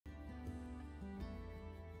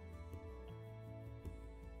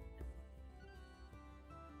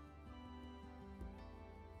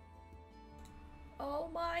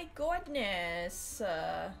my goodness.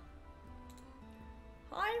 Hi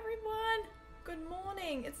everyone. Good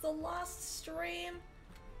morning. It's the last stream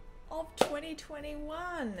of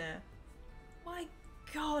 2021. My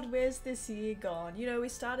God, where's this year gone? You know, we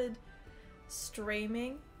started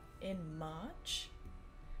streaming in March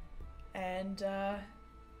and that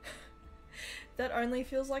only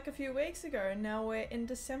feels like a few weeks ago, and now we're in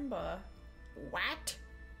December. What?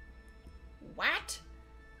 What?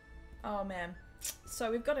 Oh man. So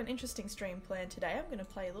we've got an interesting stream planned today. I'm going to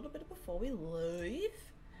play a little bit before we leave,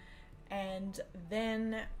 and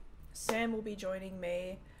then Sam will be joining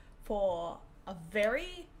me for a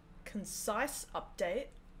very concise update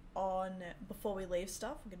on before we leave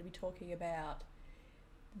stuff. We're going to be talking about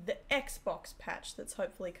the Xbox patch that's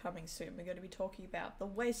hopefully coming soon. We're going to be talking about the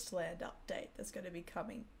Wasteland update that's going to be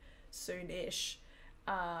coming soon-ish,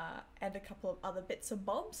 and a couple of other bits and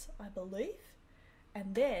bobs, I believe.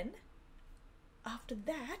 And then after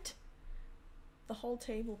that, the whole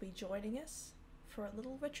team will be joining us for a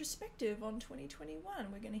little retrospective on 2021.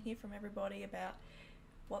 We're going to hear from everybody about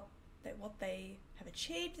what they have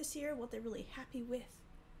achieved this year, what they're really happy with,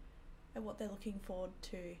 and what they're looking forward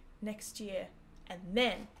to next year. And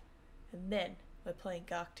then we're playing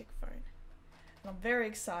Gartic Phone. And I'm very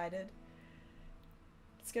excited.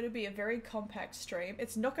 It's going to be a very compact stream.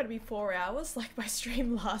 It's not going to be 4 hours like my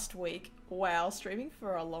stream last week. Wow, streaming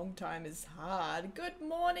for a long time is hard. Good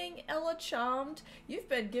morning, Ella Charmed. You've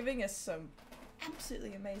been giving us some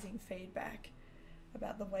absolutely amazing feedback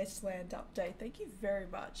about the Wasteland update. Thank you very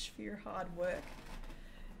much for your hard work.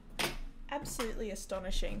 Absolutely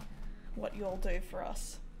astonishing what you all do for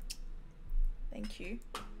us. Thank you.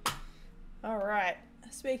 Alright,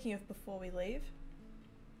 speaking of before we leave,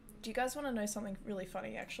 do you guys want to know something really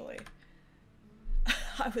funny actually?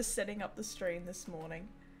 I was setting up the stream this morning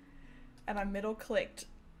and I middle clicked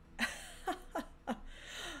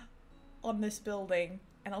on this building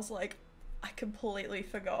and I was like, I completely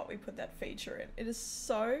forgot we put that feature in. It is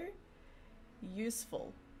so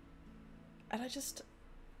useful and I just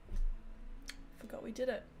forgot we did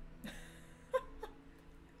it.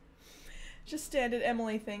 Just standard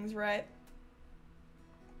Emily things, right?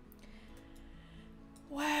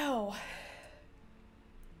 Wow.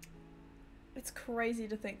 It's crazy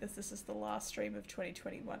to think that this is the last stream of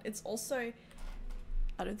 2021. It's also,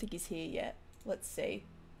 I don't think he's here yet. Let's see.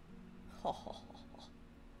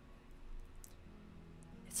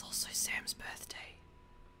 It's also Sam's birthday.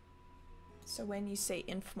 So when you see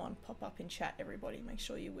Infmon pop up in chat, everybody make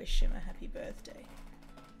sure you wish him a happy birthday.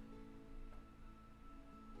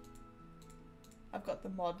 I've got the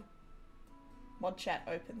mod chat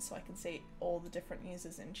open so I can see all the different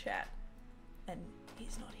users in chat, and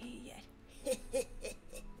he's not here yet.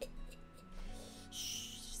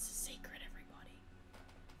 Shh, it's a secret, everybody.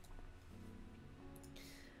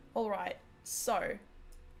 Alright, so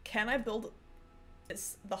can I build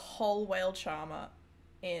the whole whale charmer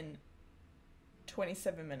in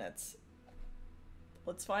 27 minutes?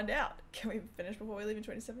 Let's find out. Can we finish before we leave in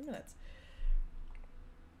 27 minutes?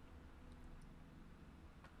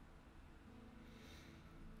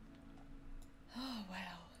 Oh, wow.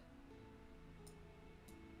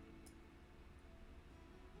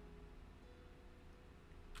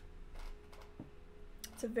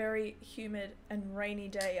 It's a very humid and rainy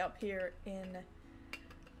day up here in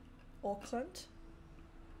Auckland,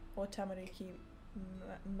 or Tamariki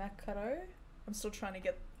Makaro. I'm still trying to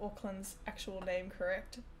get Auckland's actual name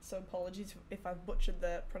correct, so apologies if I've butchered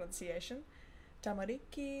the pronunciation.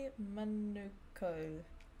 Tamariki Makaro.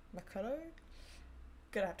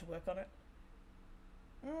 Gonna have to work on it.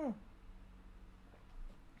 I'll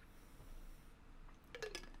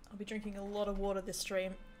be drinking a lot of water this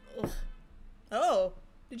stream. Ugh. Oh,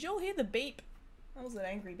 did you all hear the beep? That was an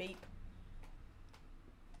angry beep.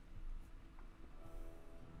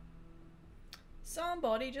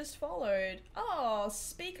 Somebody just followed. Oh,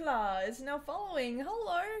 Speakla is now following.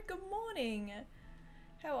 Hello, good morning.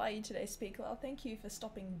 How are you today, Speakla? Thank you for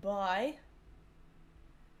stopping by.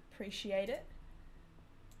 Appreciate it.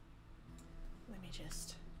 Let me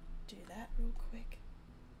just do that real quick.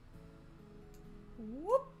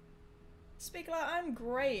 Whoop! Speakla, I'm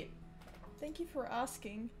great. Thank you for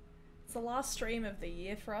asking. It's the last stream of the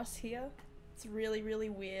year for us here. It's really, really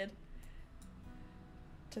weird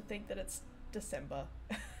to think that it's December.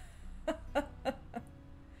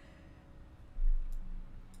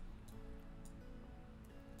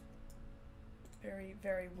 Very,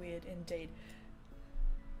 very weird indeed.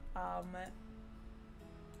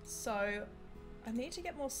 So I need to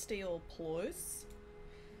get more steel plows.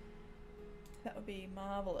 That would be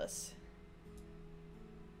marvelous.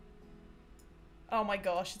 Oh my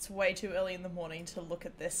gosh, it's way too early in the morning to look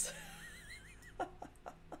at this.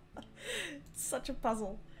 It's such a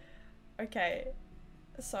puzzle. Okay,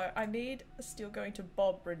 so I need a steel going to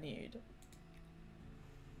Bob renewed.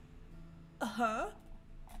 Uh-huh.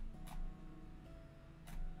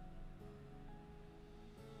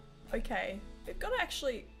 Okay,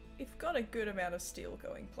 we've got a good amount of steel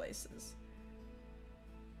going places.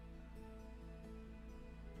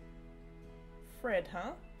 Fred,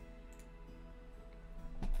 huh?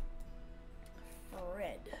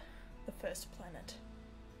 Fred, the first planet.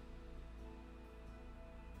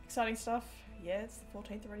 Exciting stuff. Yeah, it's the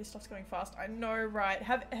 14th already. Stuff's going fast. I know, right?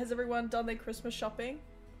 Has everyone done their Christmas shopping?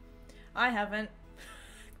 I haven't,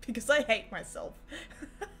 because I hate myself.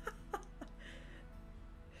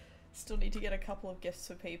 Still need to get a couple of gifts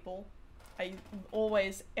for people. I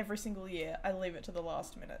always, every single year, I leave it to the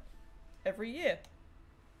last minute. Every year.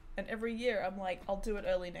 And every year I'm like, I'll do it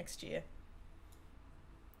early next year.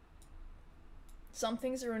 Some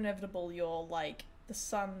things are inevitable. You're like, the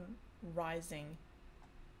sun rising,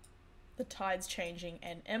 the tide's changing,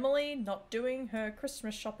 and Emily not doing her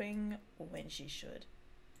Christmas shopping when she should.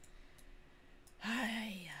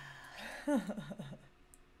 I'm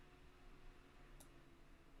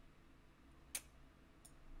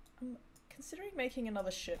considering making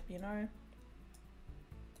another ship, you know?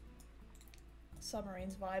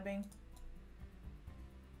 Submarines vibing.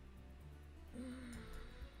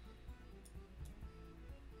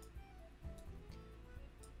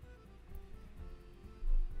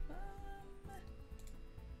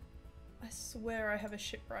 I swear I have a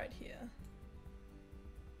ship right here.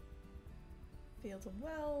 Fields and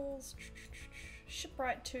Wells.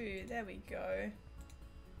 Shipwright 2, there we go.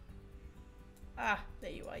 Ah,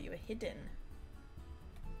 there you are, you are hidden.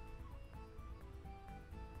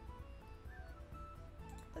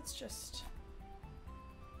 Let's just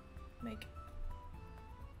make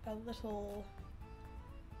a little...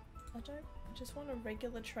 I just want a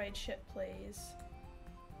regular trade ship, please.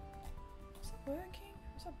 Is it working?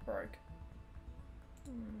 Is that broke?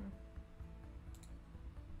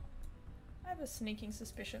 I have a sneaking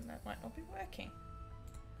suspicion that might not be working.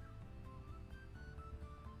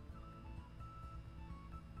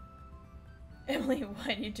 Emily,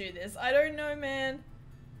 why do you do this? I don't know, man.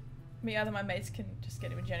 Me, either my mates can just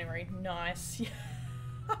get him in January. Nice.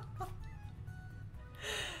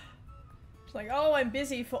 It's like, oh, I'm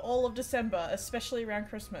busy for all of December, especially around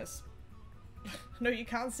Christmas. No, you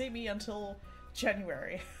can't see me until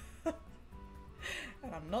January.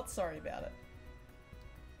 And I'm not sorry about it.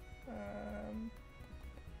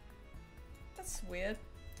 That's weird.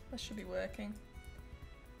 That should be working.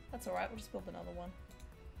 That's alright, we'll just build another one.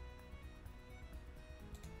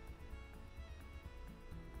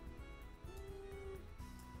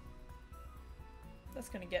 That's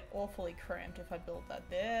gonna get awfully cramped if I build that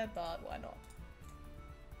there, but why not?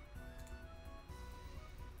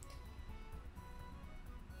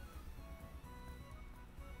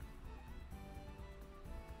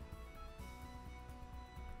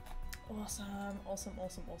 Awesome, awesome,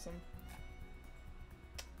 awesome, awesome.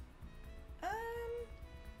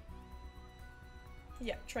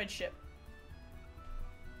 Yeah, trade ship.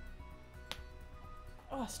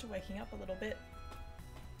 Oh, still waking up a little bit.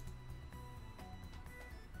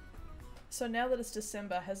 So now that it's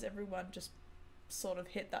December, has everyone just sort of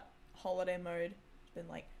hit that holiday mode? It's been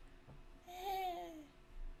like,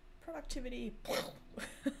 productivity.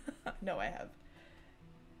 No, I have.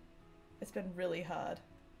 It's been really hard.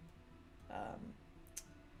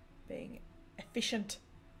 Being efficient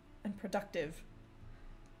and productive.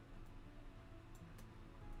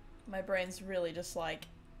 My brain's really just like,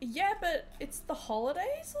 yeah, but it's the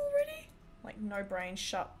holidays already? Like, no brain,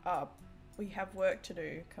 shut up. We have work to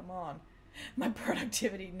do, come on. My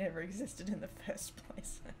productivity never existed in the first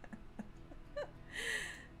place.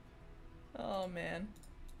 Oh man.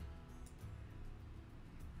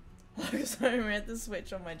 Looks home at the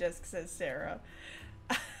Switch on my desk, says Sarah.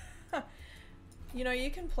 You know,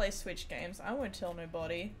 you can play Switch games. I won't tell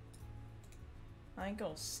nobody. I ain't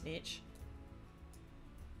gonna snitch.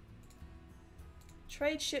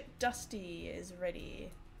 Trade ship Dusty is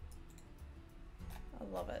ready. I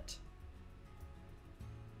love it.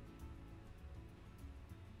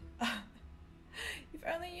 You've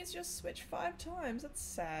only used your Switch 5 times. That's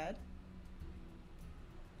sad.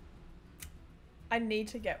 I need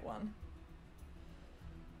to get one.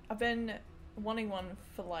 I've been wanting one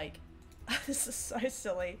for like... This is so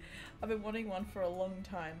silly. I've been wanting one for a long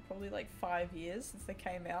time. Probably like 5 years since they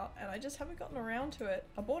came out. And I just haven't gotten around to it.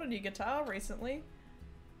 I bought a new guitar recently.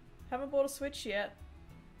 Haven't bought a Switch yet.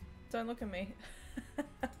 Don't look at me.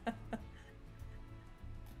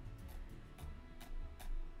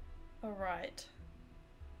 Alright.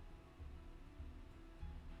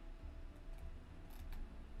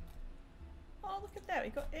 Oh, look at that. We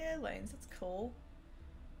got air lanes. That's cool.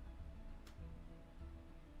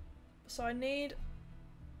 So I need...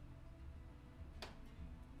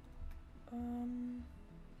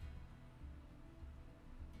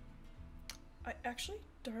 I actually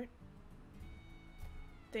don't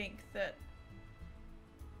think that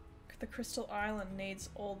the Crystal Island needs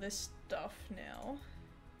all this stuff now.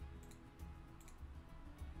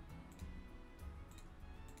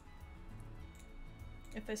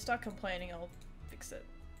 If they start complaining, I'll fix it.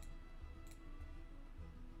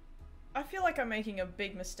 I feel like I'm making a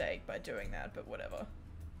big mistake by doing that, but whatever.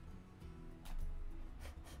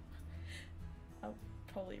 I'll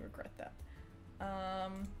probably regret that.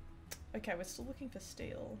 Okay, we're still looking for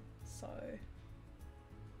steel, so...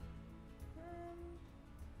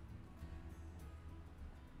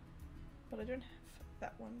 but I don't have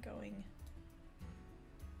that one going.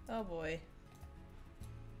 Oh boy.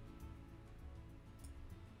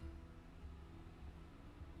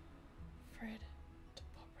 Fred to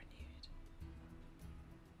pop renewed.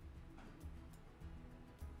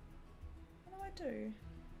 What do I do?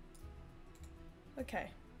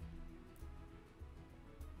 Okay.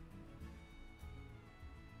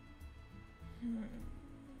 Can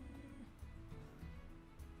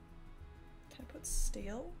I put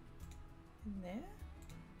steel in there?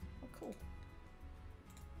 Oh, cool.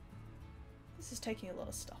 This is taking a lot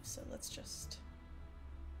of stuff, so let's just...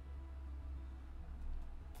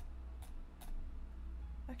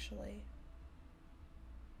 Actually...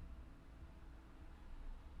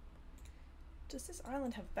 Does this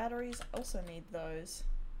island have batteries? I also need those.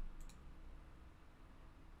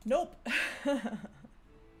 Nope!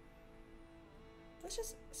 Let's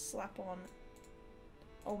just slap on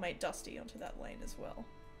old mate Dusty onto that lane as well.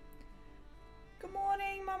 Good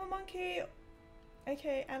morning, Mama Monkey!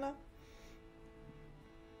 Okay, Anna.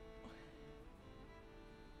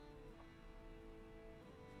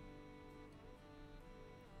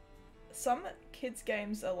 Some kids'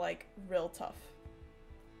 games are like real tough.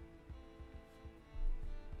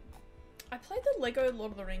 I played the Lego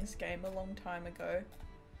Lord of the Rings game a long time ago.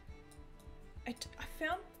 I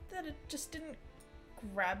found that it just didn't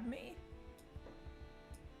grab me.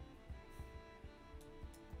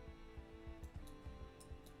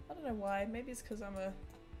 I don't know why. Maybe it's because I'm a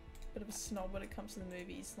bit of a snob when it comes to the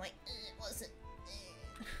movies. Like, it wasn't.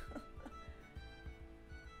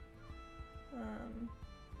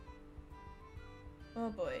 Oh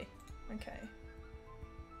boy. Okay.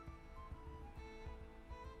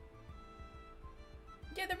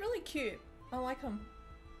 Yeah, they're really cute. I like them.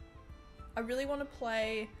 I really want to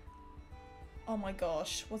play... Oh my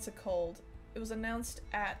gosh, what's it called? It was announced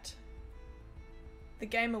at the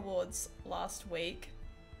Game Awards last week.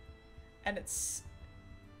 And it's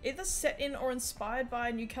either set in or inspired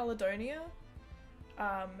by New Caledonia.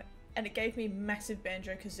 And it gave me massive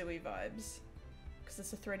Banjo-Kazooie vibes. Because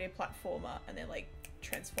it's a 3D platformer and they like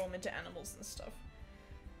transform into animals and stuff.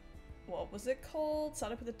 What was it called?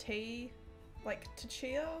 Started with a T? Like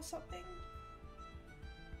Tachia or something?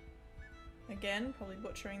 Again, probably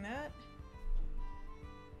butchering that.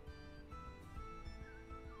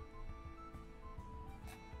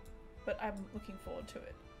 But I'm looking forward to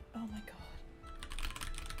it. Oh my god.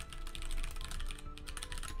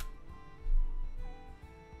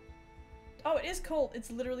 Oh, it is called,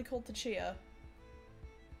 it's literally called Tachia.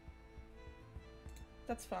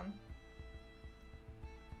 That's fun.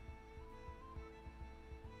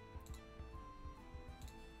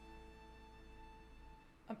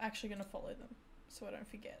 I'm actually gonna follow them, so I don't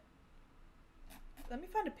forget. Let me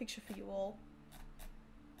find a picture for you all.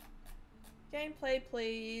 Gameplay,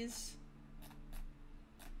 please.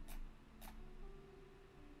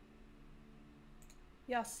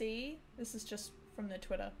 Yeah, see? This is just from their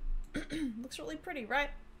Twitter. Looks really pretty, right?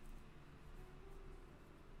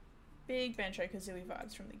 Big Banjo-Kazooie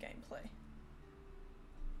vibes from the gameplay.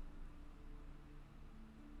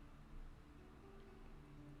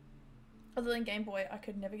 Other than Game Boy, I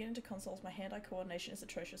could never get into consoles. My hand-eye coordination is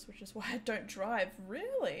atrocious, which is why I don't drive.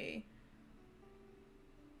 Really?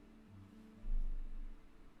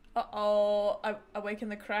 Uh-oh, I awaken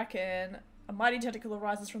the Kraken. A mighty tentacle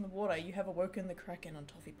arises from the water. You have awoken the Kraken on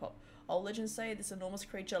Toffee Pop. Old legends say this enormous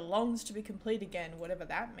creature longs to be complete again, whatever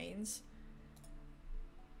that means.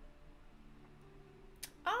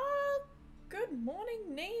 Good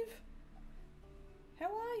morning, Neve. How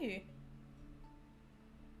are you?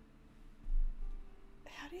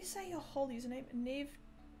 How do you say your whole username?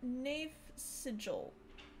 Neve Sigil.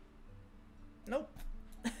 Nope.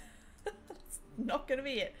 That's not gonna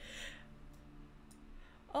be it.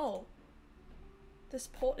 Oh. This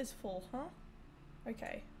port is full, huh?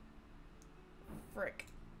 Okay. Frick.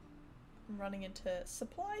 I'm running into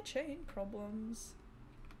supply chain problems.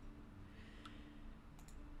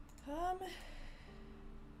 I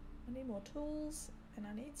need more tools and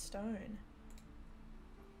I need stone.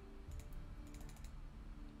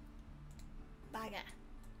 Bugger.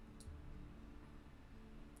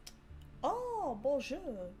 Oh,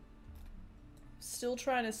 bonjour. Still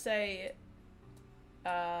trying to say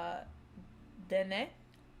Denis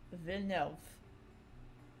Villeneuve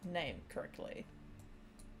name correctly.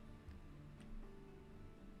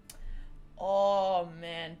 Oh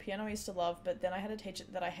man, piano I used to love, but then I had a teacher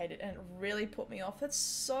that I hated and it really put me off. That's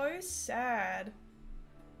so sad.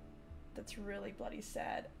 That's really bloody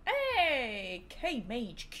sad. Hey!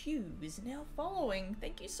 K-Mage Q is now following.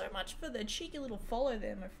 Thank you so much for the cheeky little follow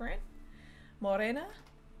there, my friend. Morena?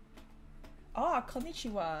 Ah,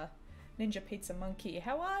 konnichiwa. Ninja Pizza Monkey,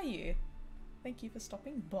 how are you? Thank you for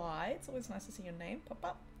stopping by. It's always nice to see your name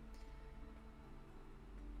pop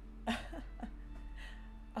up.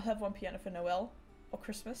 I'll have one piano for Noel or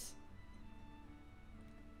Christmas.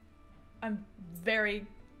 I'm very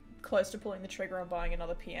close to pulling the trigger on buying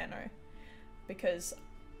another piano because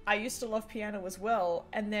I used to love piano as well,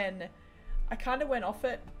 and then I kind of went off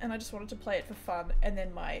it and I just wanted to play it for fun, and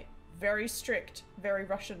then my very strict, very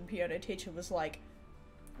Russian piano teacher was like,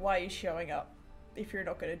 why are you showing up if you're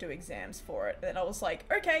not going to do exams for it? And I was like,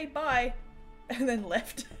 okay, bye, and then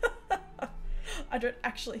left. I don't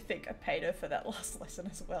actually think I paid her for that last lesson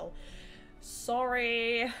as well.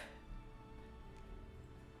 Sorry.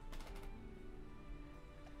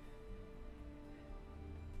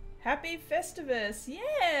 Happy Festivus!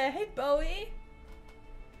 Yeah! Hey Bowie!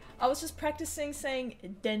 I was just practicing saying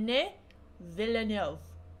Denis Villeneuve.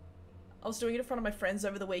 I was doing it in front of my friends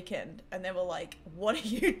over the weekend and they were like, what are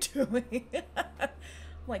you doing? I'm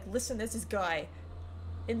like, listen, there's this guy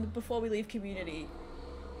in the Before We Leave community.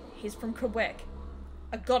 He's from Quebec.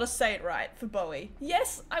 I gotta say it right for Bowie.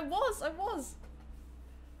 Yes, I was.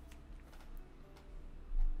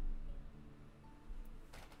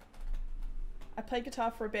 I played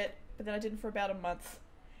guitar for a bit, but then I didn't for about a month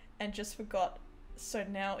and just forgot. So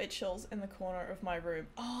now it chills in the corner of my room.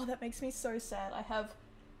 Oh, that makes me so sad. I have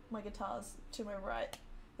my guitars to my right.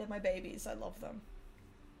 They're my babies. I love them.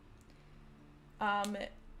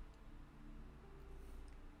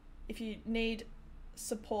 If you need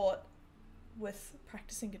support with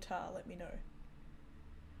practicing guitar, let me know.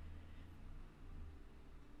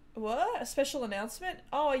 What? A special announcement?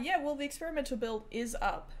 Oh yeah, well the experimental build is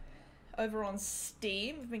up over on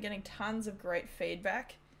Steam. We've been getting tons of great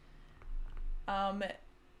feedback.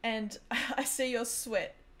 And I see your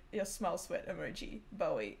smile sweat emoji,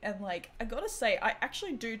 Bowie, and like, I gotta say, I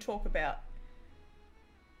actually do talk about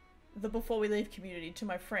the Before We Leave community to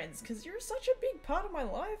my friends, because you're such a big part of my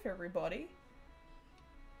life, everybody.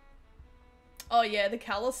 Oh yeah, the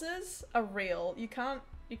calluses are real. You can't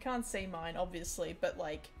see mine, obviously, but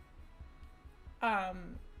like,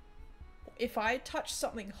 if I touch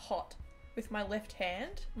something hot with my left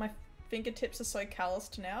hand, my fingertips are so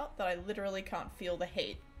calloused now that I literally can't feel the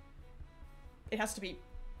heat. It has to be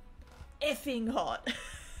effing hot.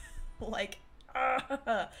 Like,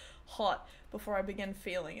 hot before I begin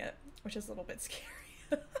feeling it, which is a little bit scary.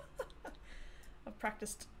 I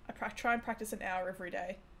try and practice an hour every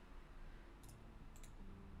day.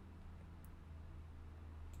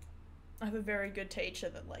 I have a very good teacher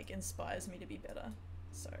that like inspires me to be better.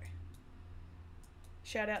 So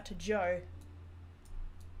shout out to Joe.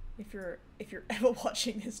 If you're ever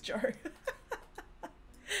watching this, Joe.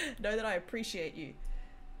 Know that I appreciate you.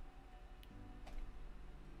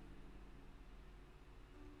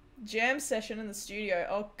 Jam session in the studio.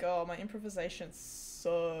 Oh god, my improvisation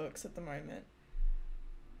sucks at the moment.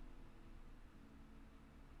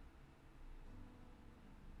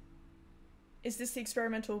 Is this the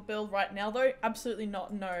experimental build right now though? Absolutely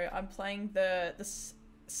not, no. I'm playing the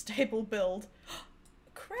stable build.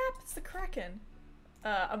 Crap, it's the Kraken.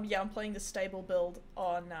 Yeah, I'm playing the stable build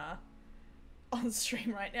on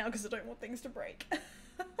stream right now because I don't want things to break.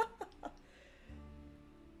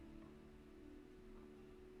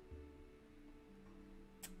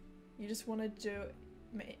 You just want to do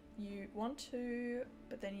it, you want to,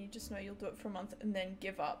 but then you just know you'll do it for a month and then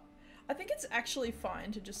give up. I think it's actually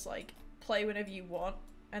fine to just like play whenever you want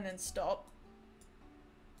and then stop.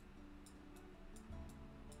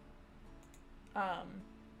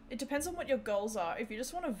 It depends on what your goals are. If you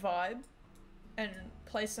just want to vibe and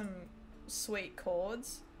play some sweet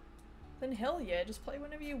chords, then hell yeah, just play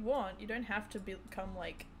whenever you want. You don't have to become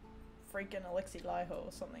like freaking Alexi Laiho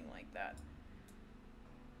or something like that.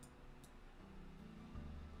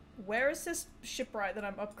 Where is this shipwright that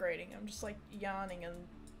I'm upgrading? I'm just like yarning and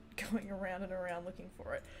going around and around looking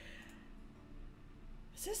for it.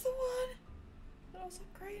 Is this the one that I was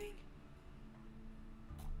upgrading?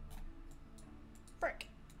 Frick.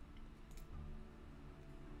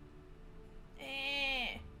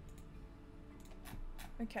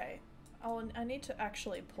 Okay, I need to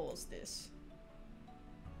actually pause this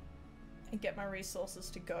and get my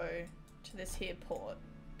resources to go to this here port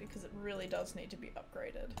because it really does need to be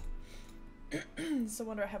upgraded. So I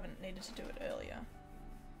wonder I haven't needed to do it earlier.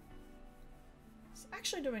 It's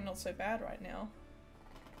actually doing not so bad right now.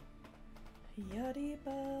 Yaddy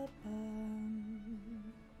ba bum.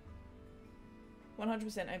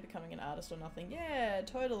 100% ain't becoming an artist or nothing. Yeah,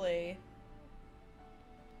 totally.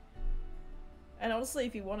 And honestly,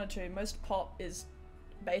 if you wanted to, most pop is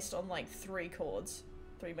based on like 3 chords.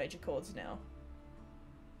 3 major chords now.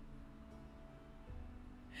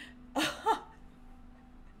 I'm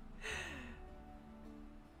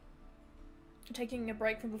taking a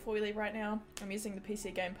break from before we leave right now. I'm using the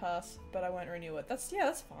PC Game Pass, but I won't renew it. That's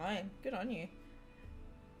fine. Good on you.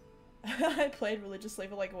 I played religiously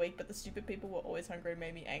for like a week, but the stupid people were always hungry and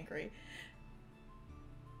made me angry.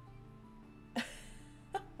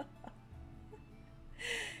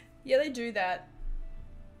 Yeah, they do that.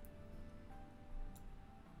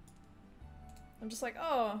 I'm just like,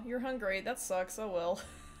 oh, you're hungry. That sucks. Oh well.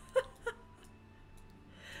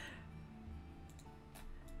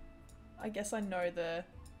 I guess I know the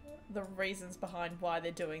reasons behind why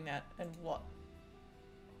they're doing that and what.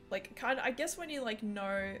 Like, kind of, I guess when you like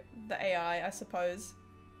know the AI, I suppose,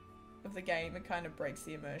 of the game, it kind of breaks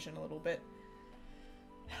the immersion a little bit.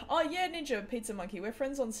 Oh yeah, Ninja Pizza Monkey, we're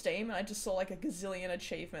friends on Steam and I just saw like a gazillion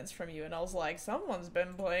achievements from you and I was like, someone's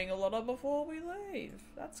been playing a lot of before we leave.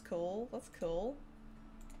 That's cool, that's cool.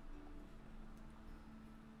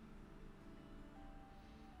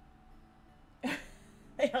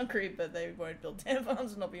 They're hungry, but they won't build damn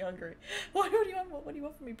farms and not be hungry. What do you want? What do you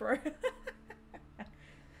want from me, bro?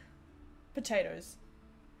 Potatoes.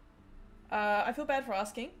 I feel bad for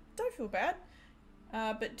asking. Don't feel bad.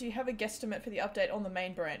 But do you have a guesstimate for the update on the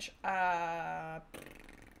main branch?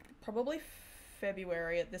 Probably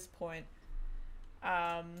February at this point.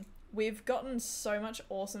 We've gotten so much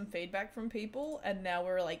awesome feedback from people and now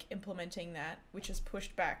we're like implementing that, which has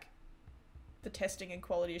pushed back the testing and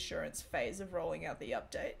quality assurance phase of rolling out the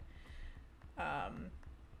update.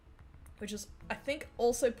 Which is, I think,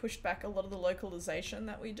 also pushed back a lot of the localization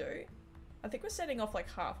that we do. I think we're setting off like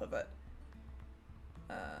half of it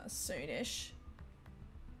soonish.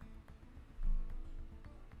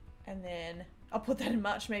 And then I'll put that in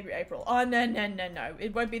March, maybe April. Oh, no, no, no, no.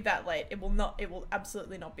 It won't be that late. It will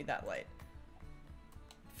absolutely not be that late.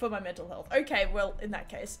 For my mental health. Okay, well, in that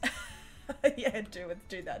case. Yeah,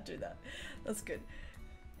 do that. That's good.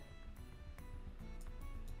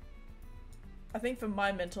 I think for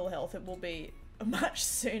my mental health, it will be much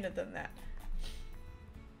sooner than that.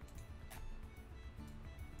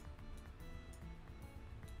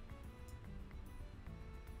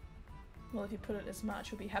 Well, if you put it as March,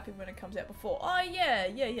 you'll be happy when it comes out before. Oh,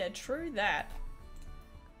 yeah, true that.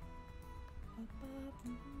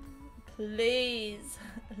 Please,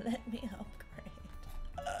 let me upgrade.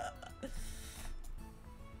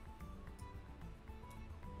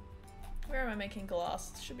 Where am I making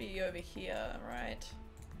glass? It should be over here, right?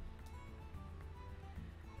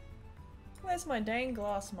 Where's my dang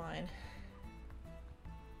glass mine?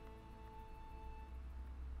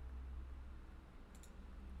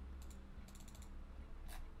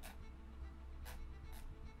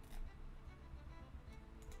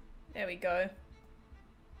 There we go. It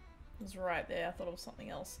was right there. I thought it was something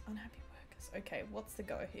else. Unhappy workers. Okay, what's the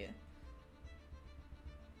go here?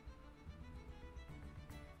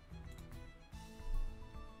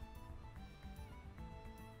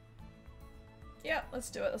 Yeah, let's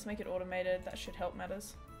do it. Let's make it automated. That should help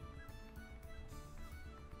matters.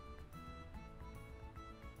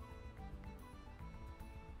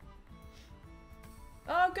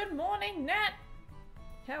 Oh, good morning, Nat!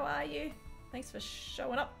 How are you? Thanks for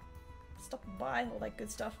showing up. Stopping by, all that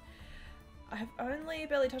good stuff. I have only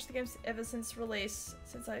barely touched the games ever since release,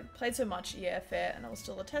 since I played so much. Yeah, fair, and I was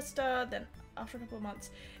still a tester. Then after a couple of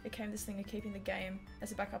months, it came this thing of keeping the game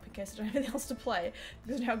as a backup in case I don't have anything else to play,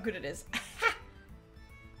 because of how good it is.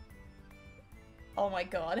 Oh my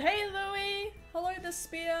god. Hey, Louie! Hello, the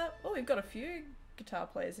Spear. Oh, we've got a few guitar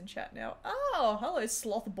players in chat now. Oh, hello,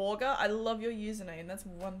 Slothborger. I love your username. That's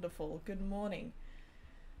wonderful. Good morning.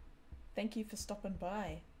 Thank you for stopping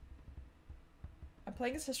by. I'm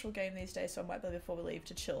playing a ancestral game these days, so I might play before we leave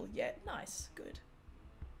to chill. Yeah, nice. Good.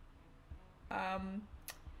 I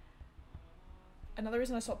Another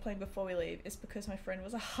reason I stopped playing Before We Leave is because my friend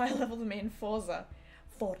was a higher level than me in Forza.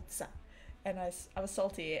 And I was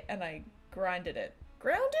salty and I grinded it.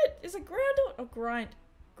 Ground it? Is it ground or grind?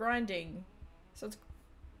 Grinding. So it's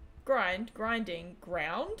grinding,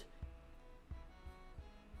 ground?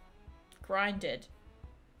 Grinded.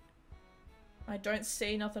 I don't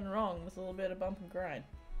see nothing wrong with a little bit of bump and grind,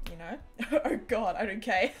 you know? Oh god,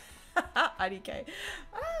 IDK. IDK.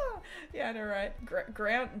 Ah, yeah, I know, right?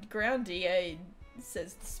 Ground DA,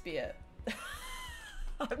 says the spear.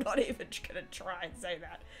 I'm not even gonna try and say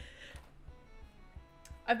that.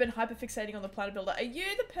 I've been hyperfixating on the planet builder. Are you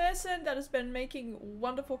the person that has been making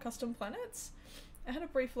wonderful custom planets? I had a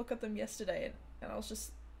brief look at them yesterday and I was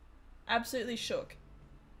just absolutely shook.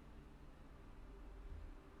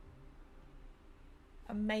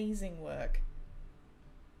 Amazing work.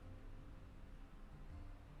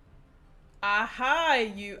 Aha,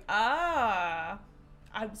 you are.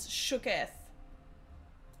 I was shooketh.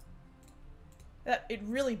 It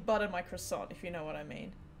really buttered my croissant, if you know what I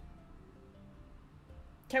mean.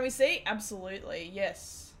 Can we see? Absolutely,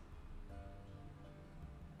 yes.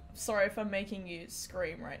 Sorry if I'm making you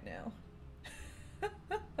scream right now.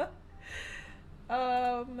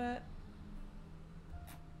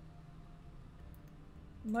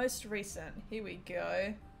 Most recent. Here we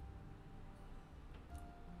go.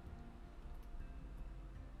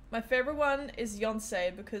 My favorite one is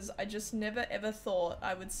Yonsei because I just never ever thought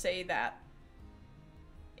I would see that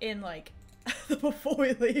in like the Before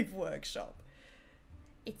We Leave workshop.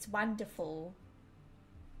 It's wonderful.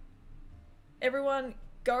 Everyone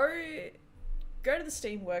go to the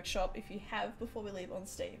Steam workshop if you have Before We Leave on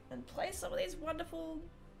Steam and play some of these wonderful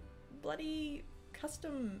bloody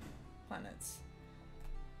custom planets.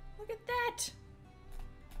 Look at that!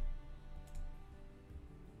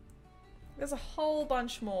 There's a whole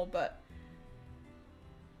bunch more, but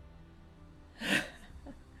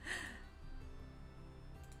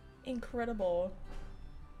incredible.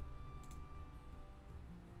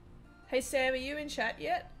 Hey Sam, are you in chat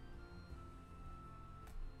yet?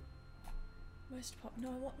 Most pop. No,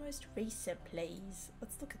 I want most recent, please.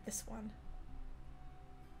 Let's look at this one.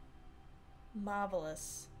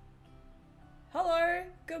 Marvelous. Hello,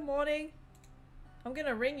 good morning. I'm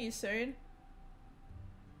gonna ring you soon.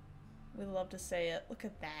 We'd love to see it. Look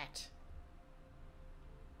at that.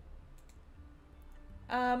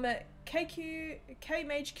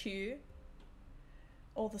 KMageQ,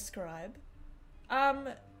 or the scribe.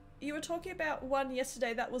 You were talking about one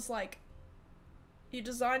yesterday that was like, you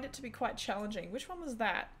designed it to be quite challenging. Which one was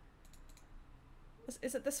that?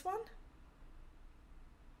 Is it this one?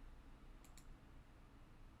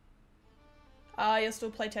 Ah, you're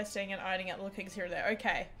still playtesting and ironing out little things here and there.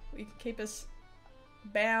 Okay, we can keep us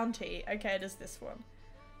bounty. Okay, it is this one.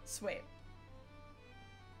 Sweet.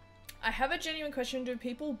 I have a genuine question. Do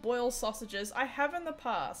people boil sausages? I have in the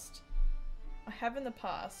past. I have in the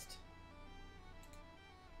past.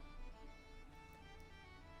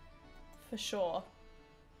 For sure.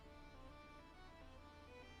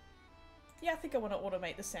 Yeah, I think I want to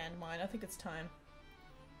automate the sand mine. I think it's time.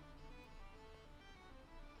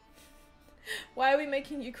 Why are we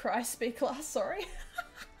making you cry, Speaker? Sorry.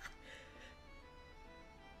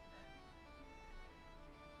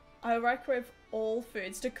 I microwave all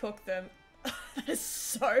foods to cook them. That is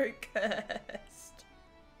so cursed.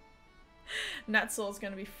 Natsor's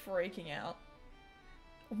gonna be freaking out.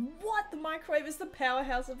 What? The microwave is the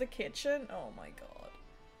powerhouse of the kitchen? Oh my god.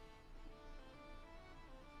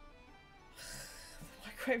 The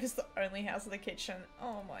microwave is the only house of the kitchen.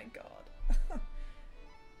 Oh my god.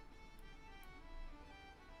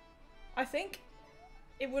 I think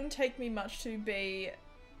it wouldn't take me much to be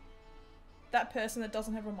that person that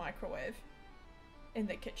doesn't have a microwave in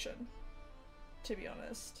the kitchen, to be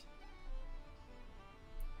honest.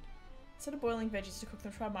 Instead of boiling veggies to cook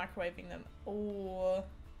them, try microwaving them. Or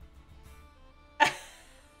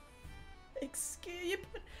excuse you,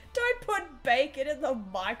 don't put bacon in the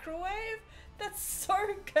microwave. That's so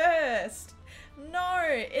cursed.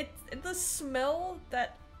 No, the smell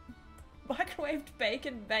that microwaved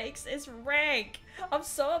bacon makes is rank. I'm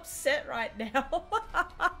so upset right now.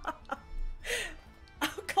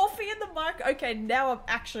 Coffee in the mic. Okay, now I'm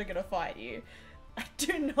actually gonna fight you. I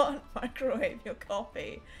do not microwave your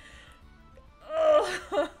coffee.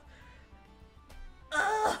 Ugh.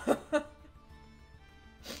 Ugh.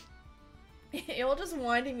 You're just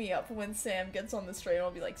winding me up for when Sam gets on the stream.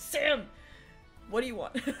 I'll be like, Sam, what do you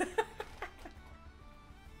want?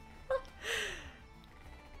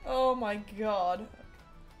 Oh my god.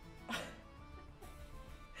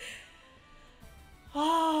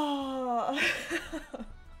 Ah.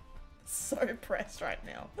 So pressed right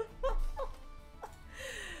now.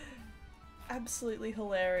 absolutely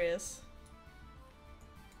hilarious.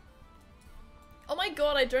 Oh my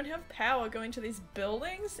god, I don't have power going to these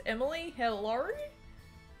buildings? Emily, hello?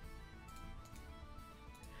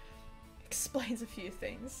 Explains a few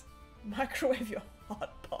things. Microwave your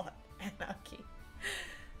hot pot. Anarchy.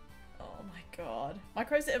 Oh my god.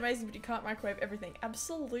 Microwaves are amazing, but you can't microwave everything.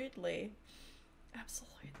 Absolutely.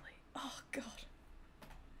 Absolutely. Oh god.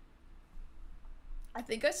 I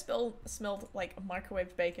think I smelled like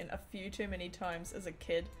microwaved bacon a few too many times as a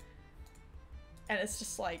kid. And it's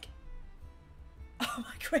just like, oh,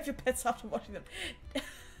 microwave your pets after watching them.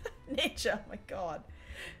 Ninja, oh my god.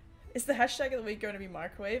 Is the hashtag of the week going to be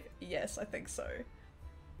microwave? Yes, I think so.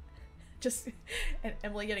 Just, and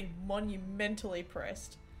Emily getting monumentally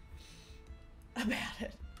pressed about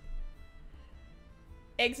it.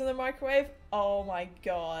 Eggs in the microwave? Oh my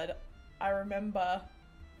god. I remember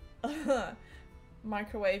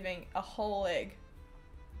microwaving a whole egg.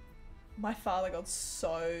 My father got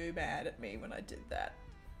so mad at me when I did that.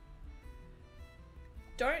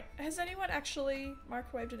 Has anyone actually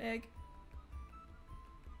microwaved an egg?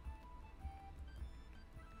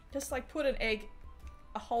 Just like put an egg,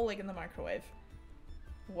 a whole egg in the microwave.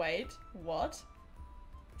 Wait, what?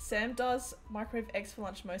 Sam does microwave eggs for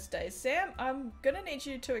lunch most days. Sam, I'm gonna need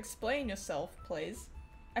you to explain yourself, please.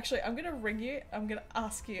 Actually, I'm gonna ring you. I'm gonna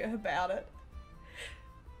ask you about it.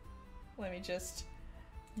 Let me just...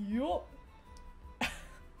 Yup.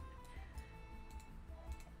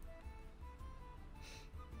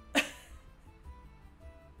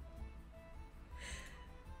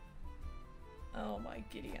 Oh my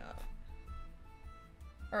giddy aunt.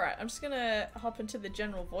 Alright, I'm just gonna hop into the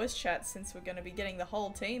general voice chat since we're gonna be getting the whole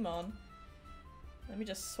team on. Let me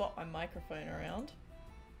just swap my microphone around.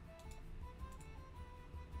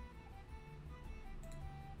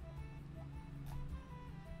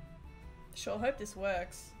 Sure hope this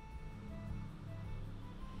works.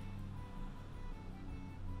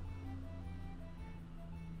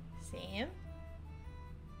 Sam?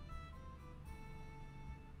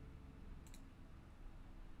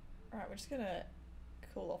 Alright, we're just gonna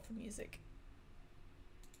cool off the music.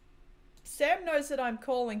 Sam knows that I'm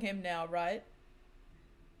calling him now, right?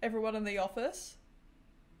 Everyone in the office?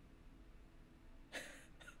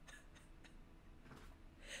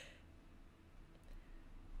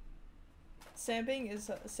 Sam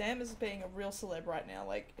is being a real celeb right now,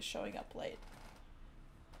 like showing up late.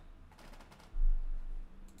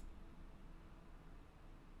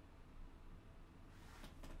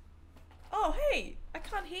 Oh, hey! I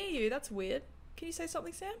can't hear you. That's weird. Can you say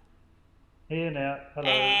something, Sam? Here now. Hello.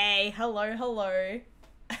 Hey, hello, hello.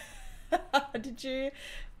 Did you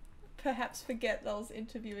perhaps forget that I was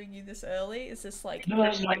interviewing you this early? Is this like... No,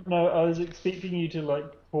 I was expecting you to like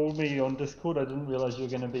call me on Discord. I didn't realize you were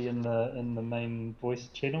going to be in the main voice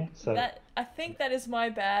channel. So I think that is my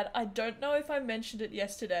bad. I don't know if I mentioned it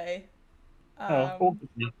yesterday. all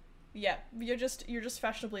good. Yeah, you're just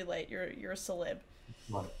fashionably late. You're a celeb.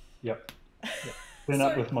 Right. Yep. Been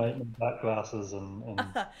up with my dark glasses and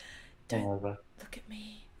don't over. Look at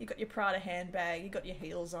me. You got your Prada handbag. You got your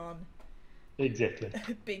heels on. Exactly.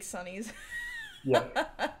 Big sunnies. Yeah.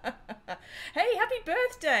 Hey, happy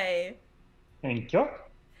birthday! Thank you.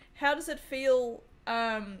 How does it feel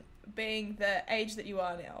being the age that you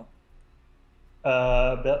are now?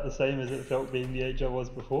 About the same as it felt being the age I was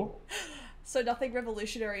before. So nothing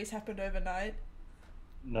revolutionary has happened overnight?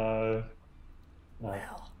 No.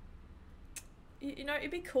 Wow. You know, it'd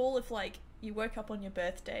be cool if like you woke up on your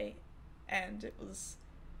birthday and it was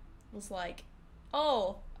like,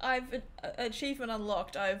 oh, I've achievement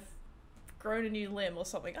unlocked, I've grown a new limb or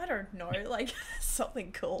something. I don't know, like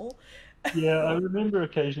something cool. Yeah, I remember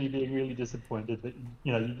occasionally being really disappointed that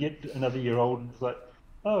you get another year old and it's like,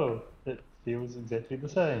 oh, it feels exactly the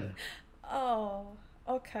same. Oh,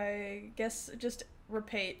 okay. Guess just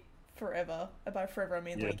repeat forever. And by forever I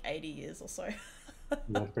mean Yeah, like 80 years or so.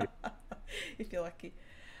 yeah, pretty. If you're lucky.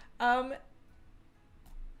 Um,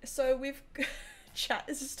 so we've chat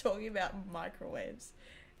is just talking about microwaves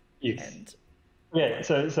Yes. and Yeah,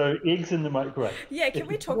 so eggs in the microwave. yeah, can If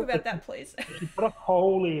we you talk put about that please? if you put a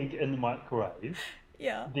whole egg in the microwave,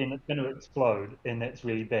 Yeah, then it's going to explode, and that's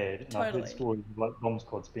really bad. And I've heard totally. stories of like bomb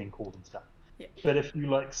squads being called and stuff. Yeah. But if you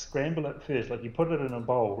like scramble it first, like you put it in a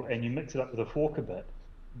bowl and you mix it up with a fork a bit,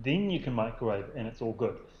 then you can microwave and it's all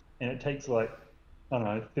good. And it takes like, I don't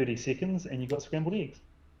know, 30 seconds and you got scrambled eggs.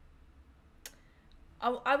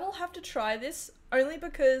 I will have to try this only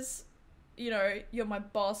because, you know, you're my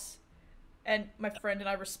boss and my friend and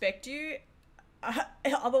I respect you.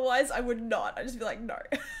 Otherwise, I would not. I'd just be like, no.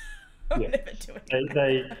 I'm Yeah. never doing They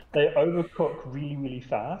that. they overcook really, really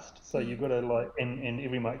fast, so you've Mm. got to like, and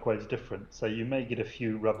every microwave's different, so you may get a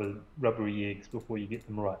few rubbery eggs before you get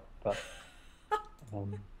them right. But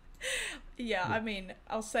um, Yeah, yeah, I mean,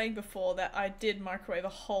 I was saying before that I did microwave a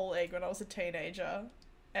whole egg when I was a teenager,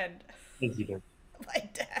 and as you do. my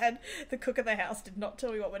dad, the cook of the house, did not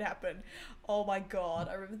tell me what would happen. Oh my god,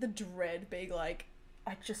 I remember the dread being like,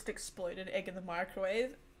 I just exploded an egg in the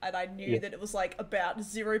microwave, and I knew Yeah. that it was like about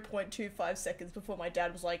 0.25 seconds before my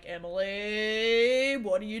dad was like, Emily,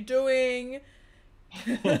 what are you doing?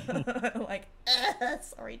 I'm like,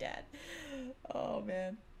 sorry, dad. Oh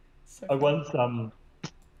man, so I funny. once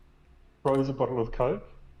froze a bottle of Coke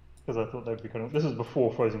because I thought they'd be kind of. This was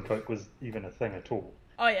before frozen Coke was even a thing at all.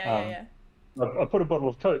 Oh yeah, yeah, Um, yeah. I put a bottle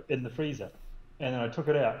of Coke in the freezer, and then I took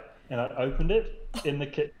it out and I opened it in the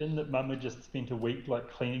kitchen that Mum had just spent a week like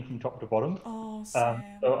cleaning from top to bottom. Oh Sam.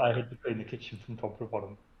 So I had to clean the kitchen from top to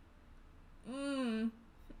bottom. Mmm.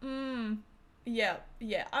 Mmm. Yeah,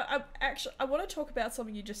 yeah. I actually I want to talk about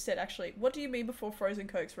something you just said. Actually, what do you mean before frozen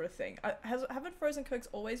cokes were a thing? Haven't frozen cokes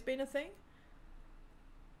always been a thing?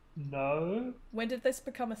 No, When did this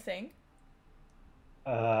become a thing?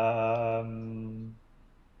 um,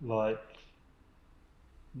 like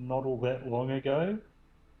not all that long ago.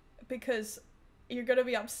 Because you're gonna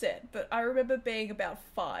be upset, but I remember being about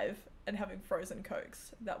 5 and having frozen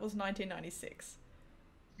cokes. That was 1996.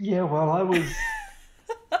 Yeah, well, I was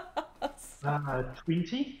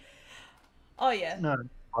 20. Oh yeah, No,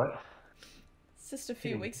 right. it's just a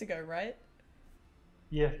few Anyway, weeks ago, right?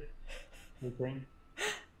 yeah, 18.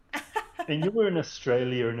 And you were in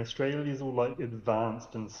Australia, and Australia's all like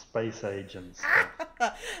advanced and space age and stuff.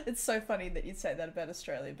 It's so funny that you'd say that about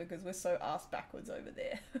Australia because we're so ass backwards over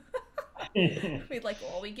there. We're like,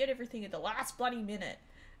 oh, we get everything at the last bloody minute.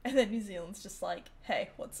 And then New Zealand's just like, hey,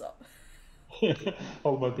 what's up?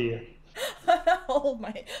 Hold my beer. hold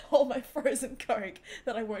my frozen Coke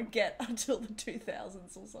that I won't get until the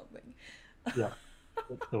 2000s or something. Yeah,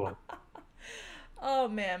 that's the one. Oh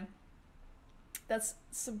man, that's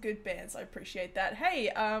some good bands. I appreciate that.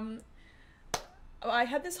 Hey, I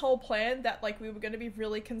had this whole plan that like we were going to be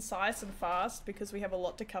really concise and fast because we have a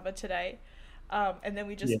lot to cover today. And then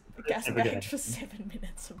we just Yeah, that's gas never gonna bagged for happen. 7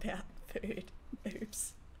 minutes about food.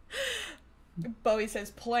 Oops. Bowie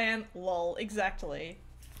says plan lol exactly.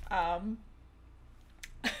 Um,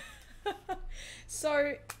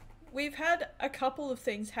 so we've had a couple of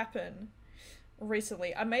things happen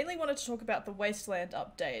recently. I mainly wanted to talk about the Wasteland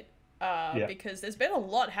update Yeah. because there's been a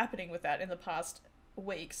lot happening with that in the past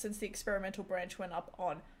week since the experimental branch went up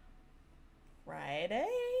on Friday.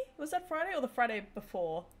 Was that Friday or the Friday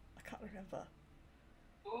before? I can't remember.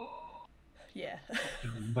 Yeah.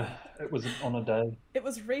 It was on a day. It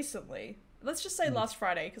was recently. Let's just say Mm. last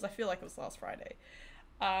Friday because I feel like it was last Friday.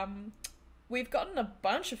 Um, we've gotten a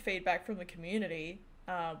bunch of feedback from the community,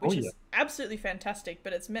 Oh which yeah. is absolutely fantastic,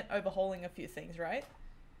 but it's meant overhauling a few things, right?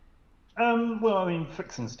 Well, I mean,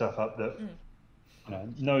 fixing stuff up that Mm,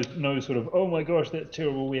 no sort of, oh my gosh, that's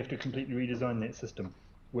terrible. We have to completely redesign that system,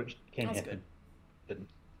 which can that's good. happen. Didn't.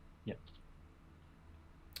 Yeah.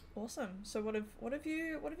 Awesome. So what have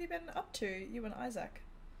you been up to, you and Isaac?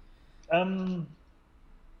 Um,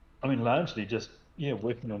 I mean, largely just yeah,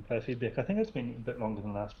 working on player feedback. I think it's been a bit longer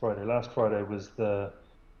than last Friday. Last Friday was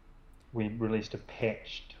we released a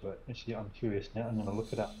patch to it. Actually, I'm curious now. I'm going to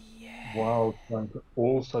look it up Yeah. while trying to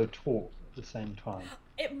also talk at the same time.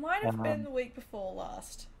 It might have been Um, the week before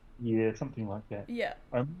last. yeah, something like that. Yeah.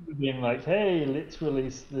 I remember being like, "Hey, let's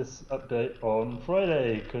release this update on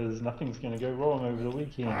Friday because nothing's going to go wrong over the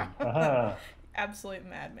weekend." Haha. Absolute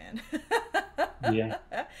madman. Yeah.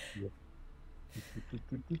 Yeah.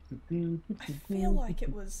 I feel like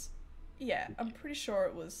it was. Yeah, I'm pretty sure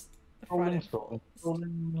it was the Friday Rolling, before scrolling, last.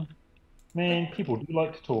 scrolling. Let, Man, people do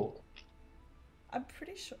like to talk. I'm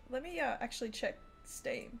pretty sure. Let me actually check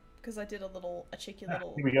Steam because I did a cheeky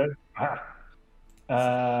little. Here we go.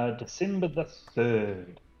 December the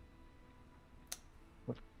 3rd.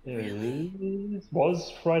 What Really?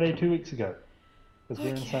 was Friday 2 weeks ago. Because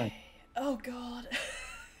we're insane. Okay. Oh god.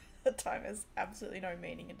 The time has absolutely no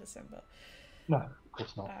meaning in December. No, of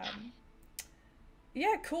course not.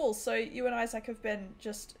 Yeah, cool. So you and Isaac have been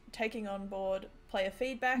just taking on board player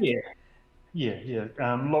feedback. Yeah, yeah.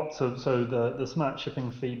 Lots of the smart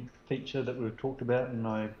shipping feed feature that we've talked about and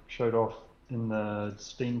I showed off in the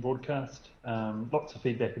Steam broadcast. Lots of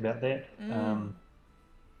feedback about that. Mm.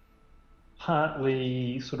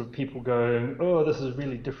 Partly sort of people going, oh, this is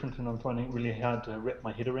really different, and I'm finding it really hard to wrap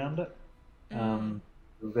my head around it. Mm.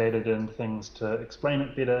 We've added in things to explain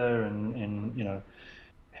it better and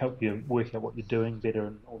help you work out what you're doing better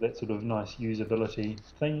and all that sort of nice usability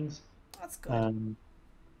things. That's good.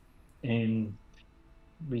 And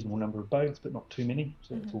reasonable number of bugs, but not too many,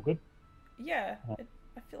 so that's all good. Yeah, Uh,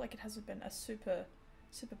 I feel like it hasn't been a super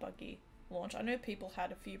buggy launch. I know people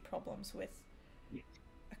had a few problems with yeah,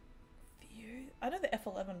 a few. I know the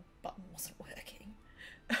F11 button wasn't working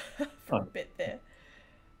for a oh, bit there.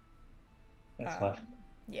 that's Um, life.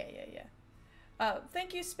 yeah, yeah, yeah.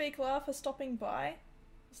 Thank you, Speakler, for stopping by.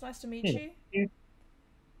 It's nice to meet Yeah. you. Yeah.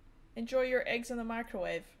 Enjoy your eggs in the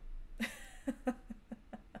microwave.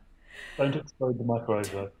 Don't explode the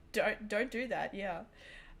microwave though. Don't do that. Yeah.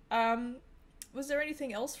 Um, was there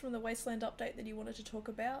anything else from the Wasteland update that you wanted to talk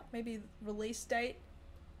about? Maybe release date?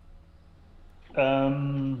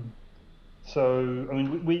 Um, so I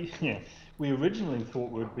mean, we originally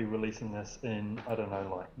thought we'd be releasing this in, I don't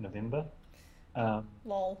know, like November. Um,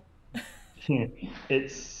 Lol. yeah,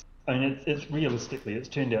 I mean, it's realistically, it's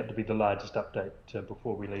turned out to be the largest update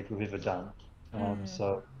before we leave we've ever done. Mm.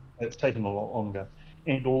 So it's taken a lot longer.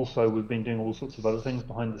 And also, we've been doing all sorts of other things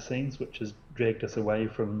behind the scenes, which has dragged us away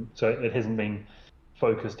from. So it hasn't been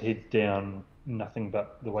focused heads down, nothing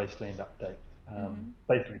but the Wasteland update.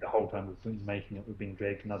 Basically, the whole time we've been making it, we've been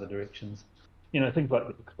dragged in other directions. Things like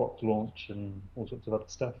the Xbox launch and all sorts of other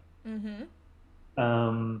stuff. Mm-hmm.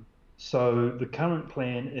 Um, so the current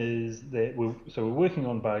plan is that we're working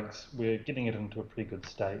on bugs. We're getting it into a pretty good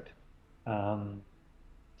state. Um,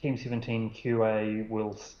 Team 17 QA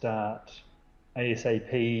will start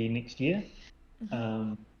ASAP next year. Mm-hmm.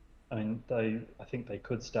 Um, I mean, I think they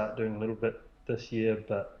could start doing a little bit this year,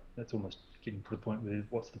 but that's almost getting to the point where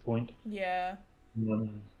what's the point? Yeah.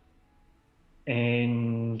 Um,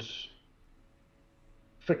 and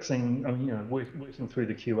fixing, I mean, working through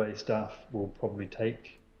the QA stuff will probably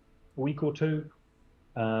take a week or two.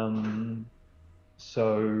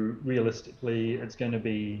 So realistically, it's going to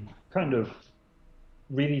be kind of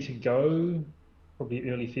ready to go probably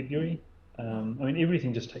early February. I mean,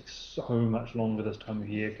 everything just takes so much longer this time of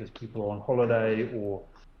year because people are on holiday or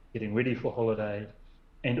getting ready for holiday,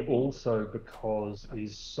 and also because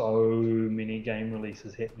there's so many game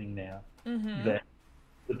releases happening now Mm-hmm. that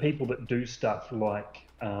the people that do stuff like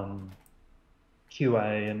QA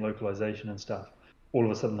and localization and stuff, all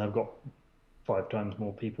of a sudden they've got 5 times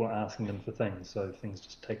more people asking them for things, so things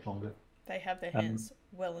just take longer. They have their Um, hands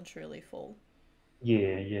well and truly full.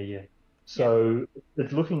 yeah, yeah, yeah. Yep. So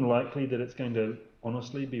it's looking likely that it's going to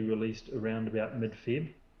honestly be released around about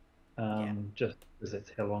mid-Feb, Yeah. just because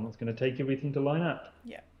that's how long it's going to take everything to line up.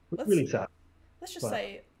 Yeah. It Let's really sucks, let's just but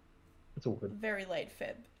say it's all good. very late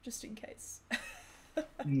Feb, just in case.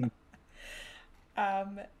 Mm.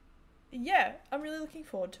 um, yeah, I'm really looking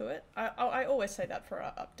forward to it. I always say that for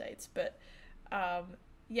our updates, but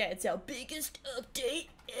yeah, it's our biggest update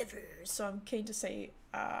ever. So I'm keen to see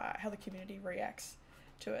how the community reacts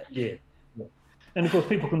to it. Yeah, yeah. And of course,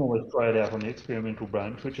 people can always try it out on the experimental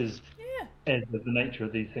branch, which is, Yeah. as with the nature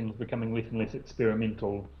of these things, becoming less and less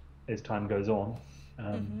experimental as time goes on.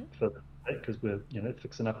 Mm-hmm. Because we're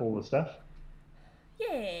fixing up all the stuff.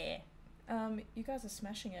 Yeah. You guys are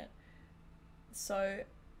smashing it. So,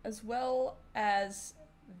 as well as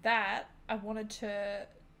that, I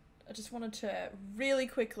just wanted to really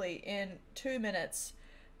quickly, in 2 minutes,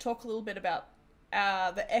 talk a little bit about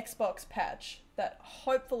the Xbox patch that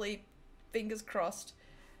hopefully, fingers crossed,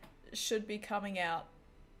 should be coming out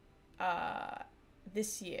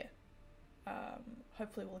this year.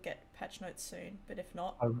 Hopefully, we'll get patch notes soon, but if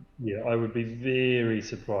not, I would be very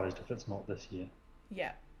surprised if it's not this year.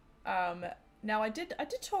 yeah. Um, Now, I did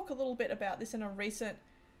talk a little bit about this in a recent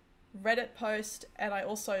Reddit post, and I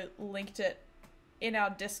also linked it in our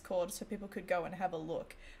Discord so people could go and have a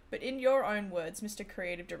look. But in your own words, Mr.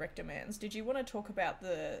 Creative Director Mans, did you want to talk about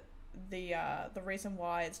the reason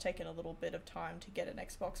why it's taken a little bit of time to get an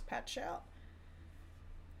Xbox patch out?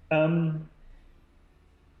 Um,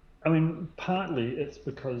 I mean, partly it's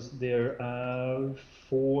because there are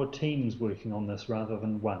 4 teams working on this rather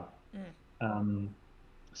than one. Mm. Um,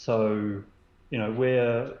 so,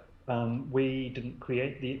 where we didn't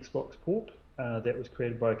create the Xbox port, that was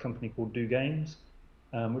created by a company called Do Games,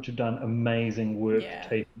 which have done amazing work Yeah.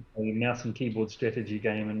 taking a mouse and keyboard strategy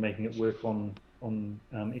game and making it work on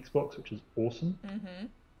Xbox, which is awesome.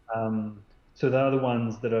 Mm-hmm. Um, so they're the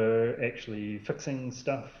ones that are actually fixing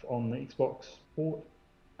stuff on the Xbox port,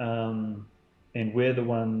 um, and we're the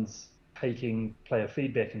ones taking player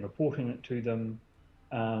feedback and reporting it to them.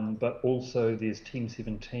 But also there's Team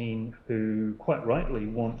 17 who quite rightly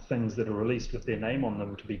want things that are released with their name on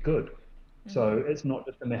them to be good. Mm-hmm. So it's not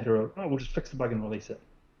just a matter of, oh, we'll just fix the bug and release it.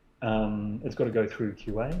 It's got to go through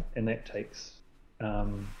QA, and that takes a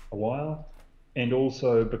while. And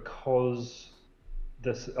also because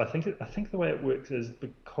this. I think the way it works is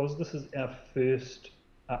because this is our first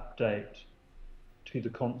update to the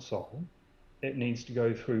console, it needs to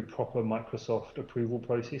go through proper Microsoft approval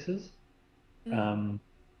processes. Mm. Um,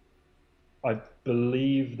 I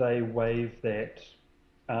believe they waive that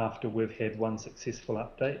after we've had one successful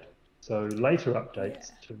update. So later Yeah.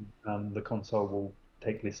 updates to the console will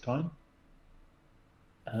take less time.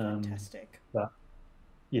 Um, Fantastic. but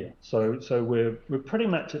yeah, so we're pretty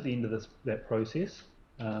much at the end of that process.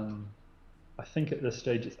 Um, I think at this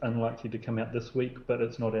stage it's unlikely to come out this week, but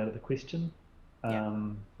it's not out of the question. Yeah.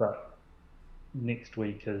 But next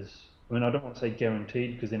week is, I mean, I don't want to say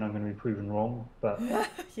guaranteed because then I'm going to be proven wrong, but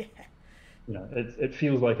Yeah. it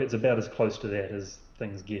feels like it's about as close to that as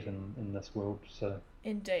things get in this world. So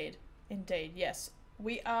Indeed. Indeed. Yes.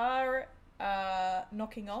 We are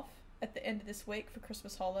knocking off at the end of this week for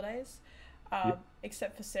Christmas holidays, yep,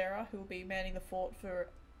 except for Sarah, who will be manning the fort for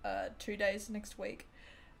 2 days next week.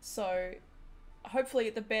 So hopefully,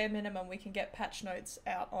 at the bare minimum, we can get patch notes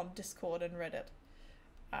out on Discord and Reddit,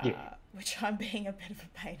 yeah, which I'm being a bit of a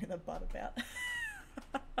pain in the butt about.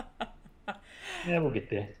 yeah, we'll get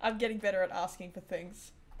there. I'm getting better at asking for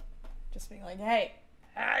things. Just being like,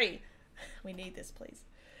 hey, we need this, please.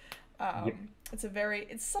 Yep,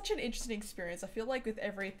 It's such an interesting experience. I feel like with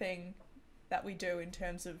everything that we do in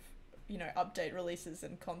terms of, update releases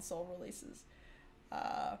and console releases,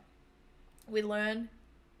 we learn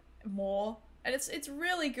more, and it's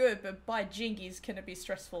really good. But by jinkies, can it be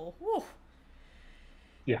stressful? Woo.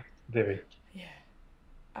 yeah, very. Yeah.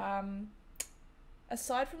 Um,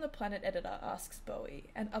 Aside from the Planet Editor, asks Bowie,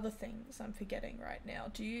 and other things I'm forgetting right now,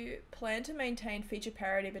 do you plan to maintain feature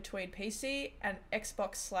parity between PC and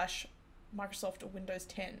Xbox slash Microsoft or Windows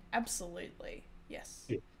 10? Absolutely. Yes.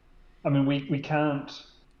 Yeah. I mean, we can't,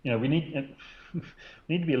 we need we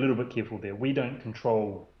need to be a little bit careful there. We don't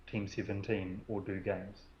control Team 17 or do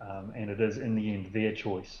games, and it is in the end their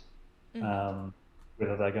choice Mm. um,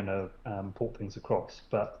 whether they're going to port things across.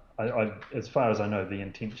 But as far as I know, the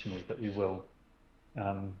intention is that we will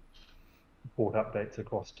um, port updates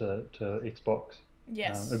across to Xbox. It'd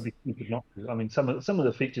Yes. be stupid not to. I mean, some of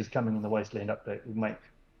the features coming in the Wasteland update will make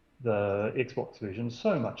the Xbox version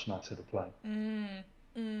so much nicer to play.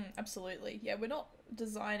 Absolutely. Yeah, we're not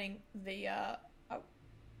designing the.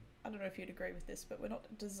 I don't know if you'd agree with this, but we're not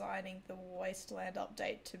designing the Wasteland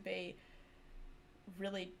update to be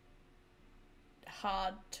really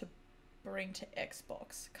hard to bring to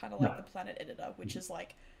Xbox, kind of like No. the Planet Editor, which is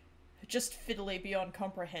like just fiddly beyond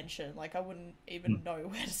comprehension. Like I wouldn't even Mm. know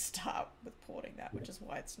where to start with porting that, Yeah. which is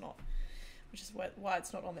why it's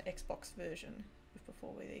not on the Xbox version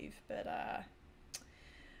before we leave. But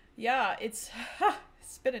yeah, it's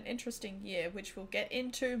been an interesting year, which we'll get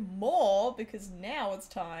into more because now it's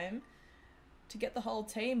time to get the whole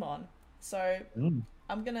team on. So Mm.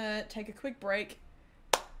 I'm gonna take a quick break,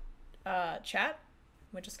 chat.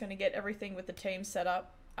 We're just gonna get everything with the team set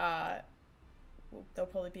up. There'll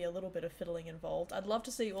probably be a little bit of fiddling involved. I'd love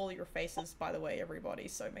to see all your faces, by the way, everybody,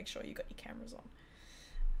 so make sure you got your cameras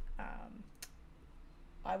on.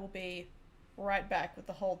 I will be right back with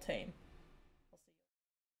the whole team.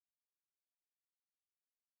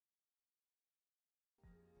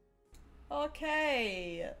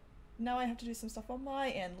 Okay, now I have to do some stuff on my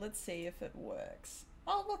end. Let's see if it works.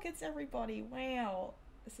 Oh, look, it's everybody. Wow.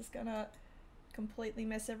 This is gonna completely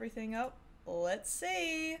mess everything up. Let's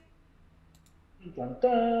see. Dun,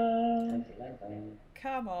 dun.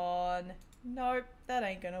 Come on. Nope, that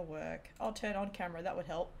ain't gonna work. I'll turn on camera, that would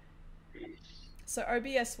help. So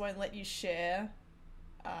OBS won't let you share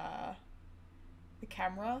the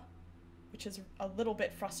camera, which is a little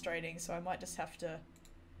bit frustrating, so I might just have to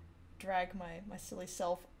drag my silly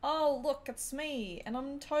self. Oh, look, it's me, and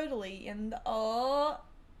I'm totally in the... Oh.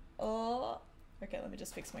 Okay, let me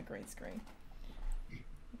just fix my green screen.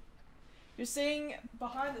 You're seeing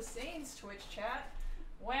behind the scenes, Twitch chat.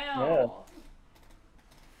 Wow. Yeah.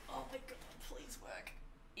 Oh my god, please work.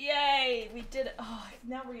 Yay, we did it. Oh,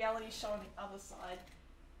 now reality's showing the other side.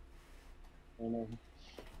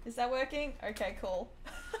 Is that working? Okay, cool.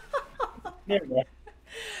 Yeah.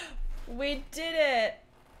 We did it.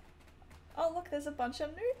 Oh, look, there's a bunch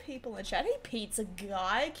of new people in the chat. Hey, pizza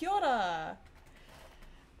guy, kia ora.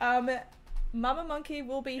 Mama Monkey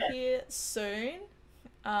will be here soon.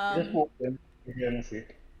 Just walk in. Here in a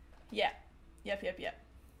sec. Yeah. Yep.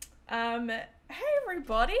 Hey,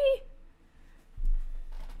 everybody.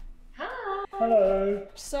 Hi. Hello.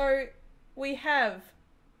 So, we have,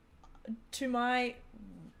 to my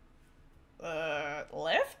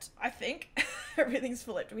left, I think, everything's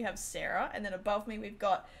flipped. We have Sarah, and then above me we've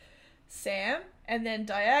got Sam, and then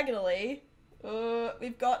diagonally,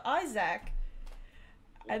 we've got Isaac.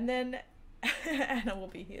 And then Anna will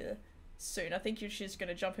be here soon. I think she's going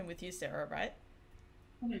to jump in with you, Sarah, right?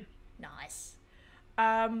 Mhm. Nice.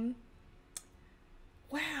 Um,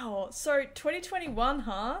 wow. So 2021,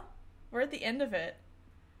 huh? We're at the end of it.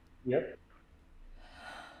 Yep,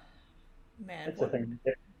 Man, that's the what? thing.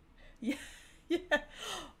 Yeah, yeah.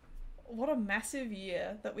 What a massive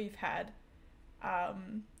year that we've had.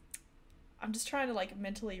 Um, I'm just trying to like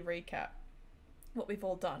mentally recap what we've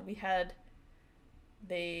all done. We had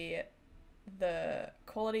the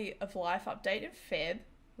quality of life update in Feb.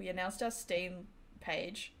 We announced our Steam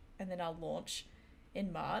page and then our launch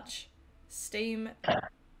in March. Steam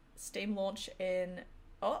launch in,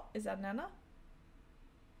 oh, is that Nana?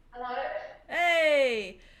 Hello.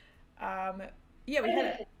 Hey. Um,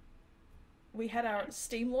 yeah, we had our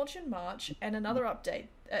Steam launch in March and another update.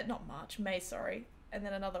 Not March, May, sorry, and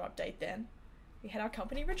then another update. Then we had our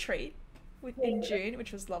company retreat in June,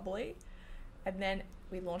 which was lovely, and then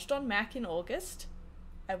we launched on Mac in August,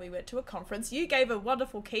 and we went to a conference. You gave a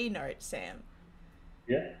wonderful keynote, Sam,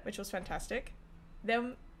 Yeah. which was fantastic.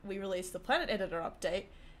 Then we released the Planet Editor update.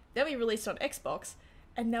 Then we released on Xbox,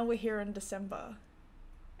 and now we're here in December,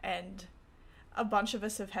 and a bunch of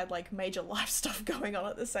us have had like major life stuff going on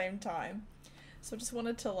at the same time. So I just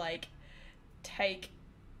wanted to like take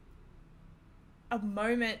a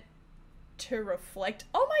moment to reflect.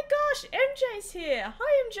 Oh my gosh, MJ's here.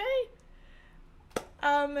 Hi MJ.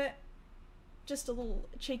 Just a little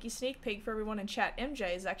cheeky sneak peek for everyone in chat.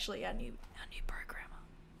 MJ is actually our new programmer.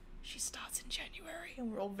 She starts in January and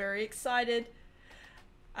we're all very excited.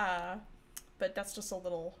 But that's just a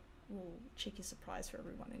little cheeky surprise for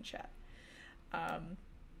everyone in chat.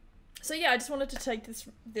 So yeah, I just wanted to take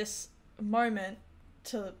this moment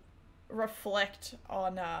to reflect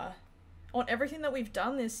on everything that we've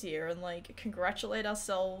done this year and like congratulate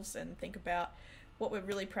ourselves and think about what we're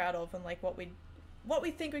really proud of and like what we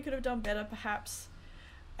think we could have done better perhaps,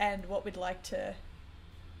 and what we'd like to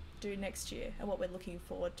do next year and what we're looking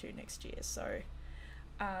forward to next year. So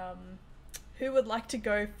who would like to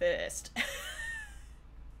go first?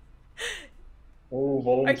 All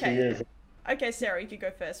volunteers. Okay, Sarah, you could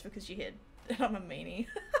go first because you hid. I'm a meanie.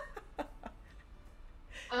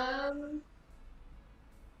 Um,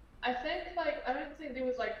 I think like I don't think there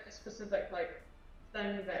was like a specific like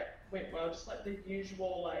thing that went well. Just like the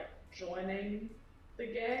usual like joining the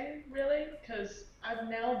gang really, because I've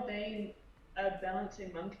now been a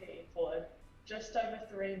balancing monkey for just over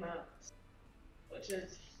 3 months, which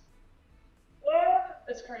is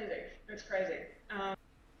it's crazy. It's crazy.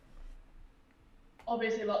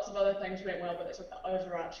 Obviously, lots of other things went well, but it's like the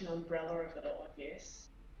overarching umbrella of it all, I guess.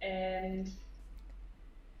 And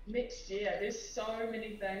next year, there's so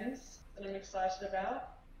many things that I'm excited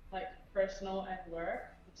about, like personal and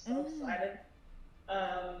work. I'm so excited.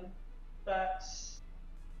 But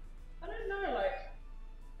I don't know, like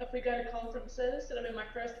if we go to conferences, it'll be my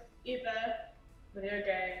first ever video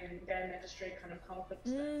game industry kind of conference.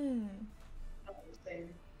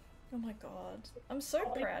 Oh my god. I'm so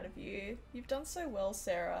proud of you. You've done so well,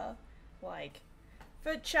 Sarah. Like,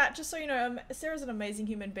 for chat, just so you know, Sarah's an amazing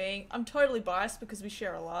human being. I'm totally biased because we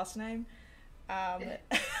share a last name.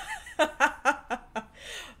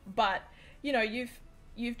 But, you know,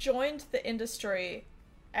 you've joined the industry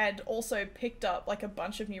and also picked up like a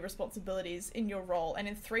bunch of new responsibilities in your role, and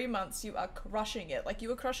in 3 months you are crushing it. Like, you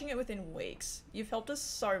were crushing it within weeks. You've helped us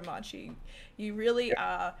so much. You really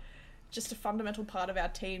are just a fundamental part of our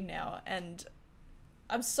team now, and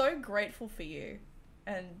I'm so grateful for you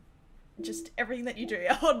and just everything that you do.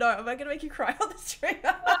 Oh no, am I gonna make you cry on the stream?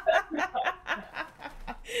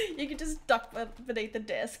 You can just duck beneath the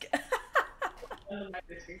desk.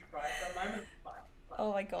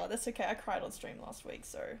 Oh my god, that's okay. I cried on stream last week,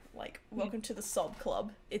 so like, welcome to the Sob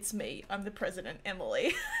Club. It's me. I'm the president,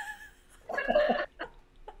 Emily.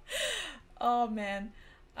 Oh man.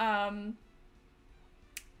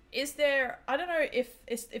 Is there, I don't know if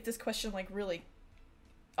this question like really,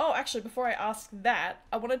 oh actually before I ask that,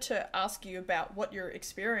 I wanted to ask you about what your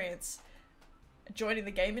experience joining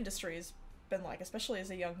the game industry has been like, especially as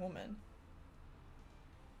a young woman.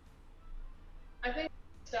 I think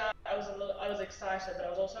I was excited, but I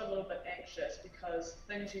was also a little bit anxious because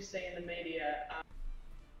things you see in the media are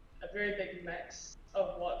a very big mix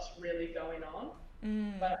of what's really going on.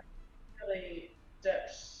 But I really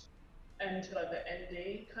dipped into like the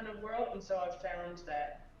indie kind of world, and so I've found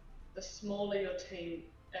that the smaller your team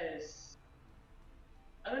is,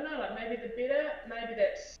 I don't know, like maybe the better. Maybe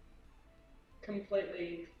that's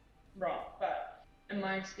completely wrong, but in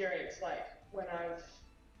my experience, like when I've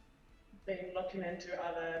been looking into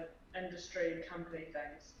other industry company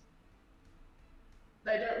things,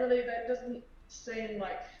 that doesn't seem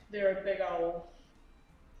like they're a big old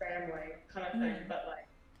family kind of thing, but like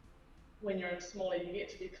when you're in smaller, you get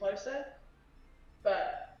to be closer.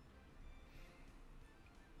 But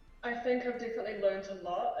I think I've definitely learned a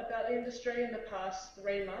lot about the industry in the past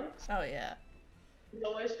 3 months. Oh yeah. It's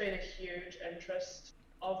always been a huge interest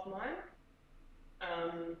of mine.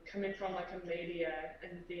 Coming from like a media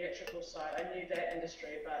and theatrical side, I knew that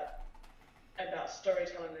industry, but about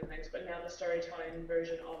storytelling and things. But now the storytelling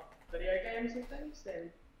version of video games and things, then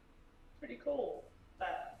pretty cool.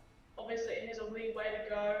 But obviously it has a wee way to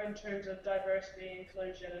go in terms of diversity,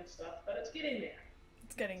 inclusion and stuff, but it's getting there.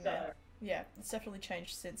 It's getting there. Yeah, it's definitely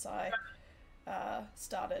changed since I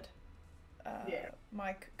started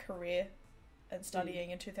my career and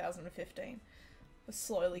studying in 2015. We're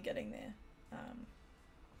slowly getting there.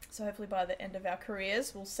 So hopefully by the end of our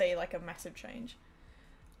careers, we'll see like a massive change.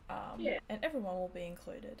 And everyone will be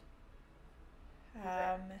included.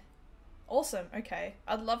 Awesome. Okay.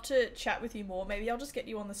 I'd love to chat with you more. Maybe I'll just get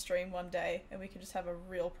you on the stream one day and we can just have a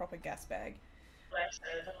real proper gas bag.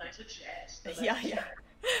 Later chat. Yeah.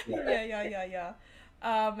 It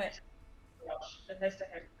has to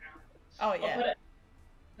have Oh yeah. I'll put it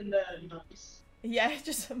in the notes. Yeah,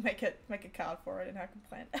 just make a card for it in our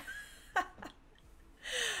complaint.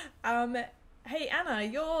 Hey Anna,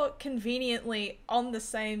 you're conveniently on the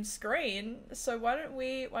same screen, so why don't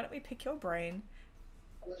we pick your brain?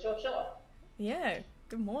 Sure. Yeah.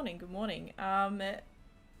 Good morning.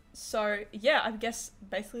 So yeah, I guess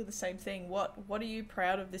basically the same thing. What are you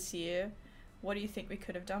proud of this year? What do you think we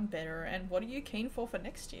could have done better? And what are you keen for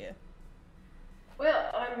next year?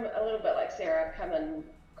 Well, I'm a little bit like Sarah. I've come in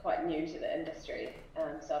quite new to the industry,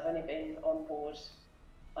 so I've only been on board,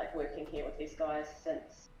 like working here with these guys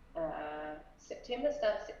since start of September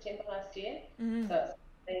last year. So it's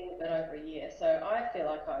been a bit over a year. So I feel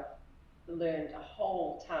like I've learned a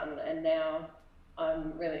whole ton, and now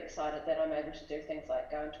I'm really excited that I'm able to do things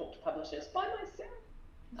like go and talk to publishers by myself.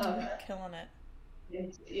 Killing it.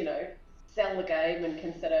 And, you know, sell the game and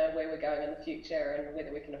consider where we're going in the future and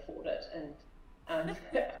whether we can afford it, and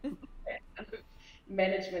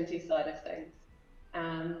managementy side of things.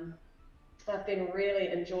 I've been really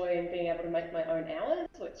enjoying being able to make my own hours,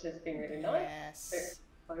 which has been really nice. Yes.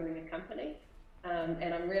 Owning a company.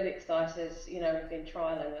 And I'm really excited, you know, we've been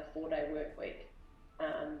trialling a 4-day work week.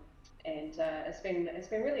 And it's been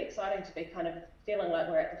really exciting to be kind of feeling like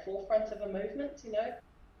we're at the forefront of a movement, you know,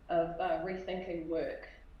 of rethinking work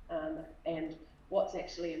and what's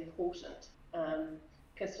actually important.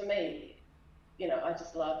 Because for me, you know, I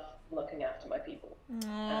just love looking after my people.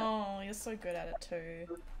 Oh, you're so good at it too.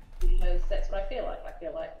 Because that's what I feel like. I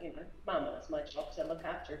feel like, you know, mum, and it's my job to look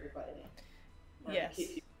after everybody. Yes.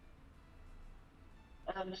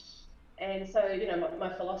 And so, you know,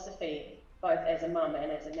 my philosophy, both as a mum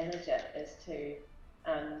and as a manager, is to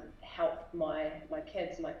help my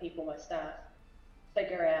kids, my people, my staff,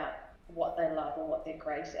 figure out what they love and what they're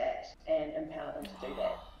great at and empower them to do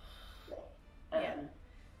that.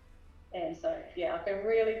 And so, yeah, I've been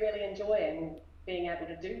really, really enjoying being able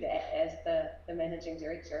to do that as the managing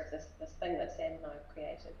director of this thing that Sam and I have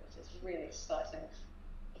created, which is really exciting.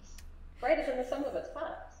 It's greater than the sum of its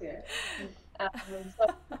parts, you know. So I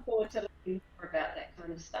look forward to learning more about that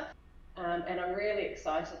kind of stuff. And I'm really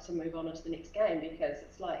excited to move on into the next game, because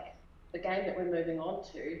it's like the game that we're moving on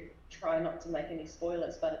to, try not to make any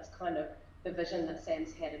spoilers, but it's kind of the vision that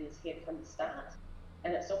Sam's had in his head from the start.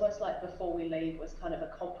 And it's almost like Before We Leave was kind of a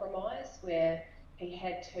compromise where he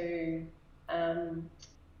had to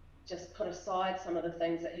just put aside some of the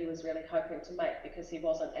things that he was really hoping to make, because he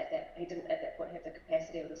didn't at that point have the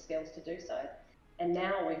capacity or the skills to do so. And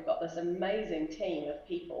now we've got this amazing team of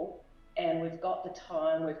people, and we've got the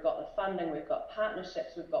time, we've got the funding, we've got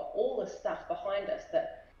partnerships, we've got all this stuff behind us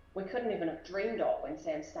that we couldn't even have dreamed of when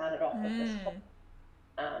Sam started off with this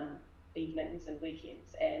evenings and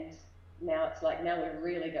weekends. And now it's like, now we're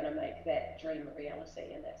really going to make that dream a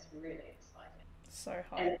reality, and that's really exciting. So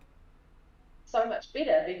hard. And so much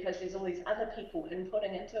better because there's all these other people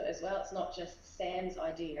inputting into it as well. It's not just Sam's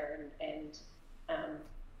idea and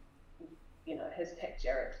you know, his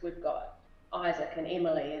picture. We've got Isaac and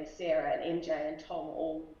Emily and Sarah and MJ and Tom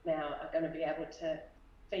all now are going to be able to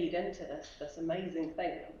feed into this amazing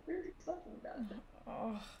thing. I'm really excited about it.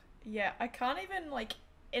 Oh, yeah, I can't even like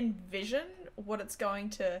envision what it's going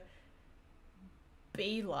to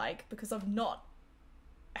be like, because I've not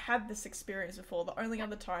had this experience before. The only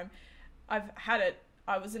other time I've had it,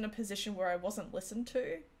 I was in a position where I wasn't listened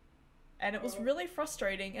to, and it was really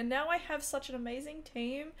frustrating. And now I have such an amazing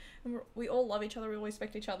team, and we all love each other, we all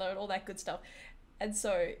respect each other, and all that good stuff. And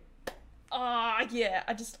so, yeah,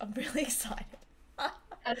 I'm really excited.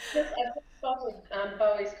 And I've just spotted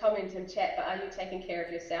Bowie's comment in chat, but are you taking care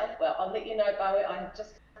of yourself? Well, I'll let you know, Bowie, I have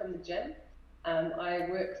just come from the gym. I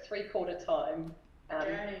work 3/4 time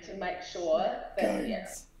to make sure that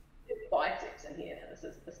Gains. there's biceps in here. This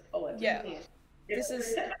is full of Yeah. here. This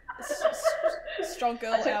is strong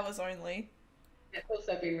girl hours only. It's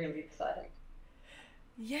also been really exciting.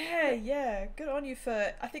 Yeah. Good on you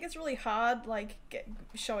for. I think it's really hard, like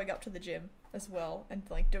showing up to the gym as well and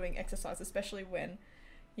like doing exercise, especially when,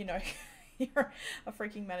 you know, you're a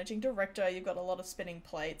freaking managing director. You've got a lot of spinning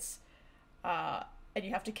plates, and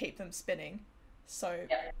you have to keep them spinning. So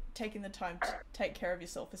taking the time to take care of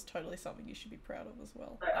yourself is totally something you should be proud of as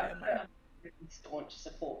well. I'm a really staunch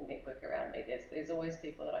support network around me. There's always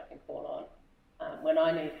people that I can call on when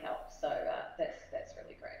I need help. So that's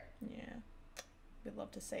really great. Yeah. We'd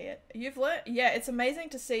love to see it. You've learned, it's amazing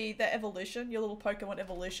to see the evolution, your little Pokemon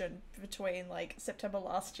evolution between like September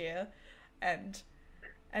last year and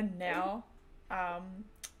now.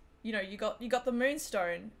 You know, you got the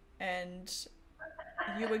Moonstone and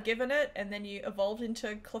you were given it, and then you evolved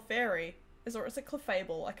into Clefairy. Is it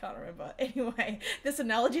Clefable? I can't remember. Anyway, this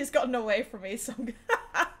analogy has gotten away from me, so I'm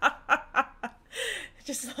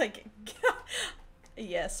just like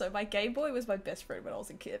yeah. So my Game Boy was my best friend when I was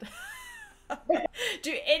a kid.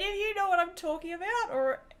 Do any of you know what I'm talking about,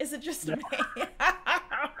 or is it just me?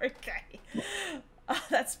 Okay.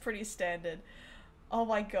 That's pretty standard. Oh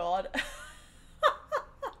my god.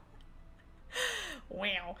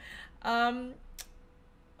 Wow.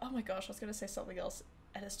 Oh my gosh, I was going to say something else,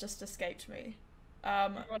 and it's just escaped me.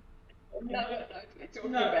 No.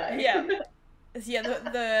 Yeah. Yeah,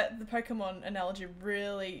 the Pokemon analogy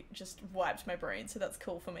really just wiped my brain, so that's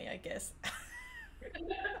cool for me, I guess.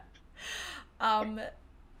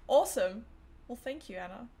 Awesome. Well, thank you,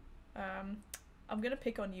 Anna. I'm gonna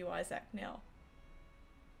pick on you, Isaac, now.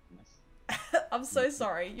 I'm so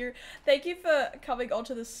sorry. Thank you for coming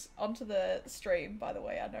onto the stream, by the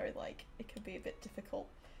way. I know, like, it can be a bit difficult,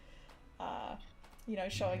 you know,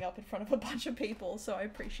 showing up in front of a bunch of people, so I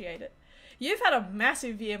appreciate it. You've had a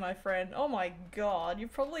massive year, my friend. Oh my god,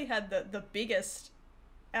 you've probably had the biggest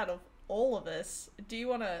out of all of us. Do you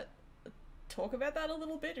want to talk about that a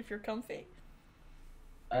little bit, if you're comfy?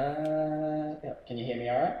 Yeah. Can you hear me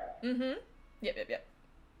all right? Mm-hmm. Yep.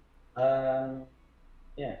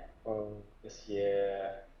 Yeah. Well, this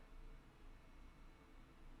year,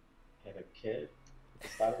 I had a kid at the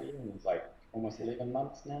start of the year, and he's like almost 11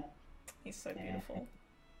 months now. He's so beautiful.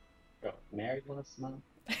 Got married last month.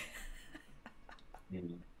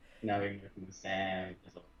 And now we're working with Sam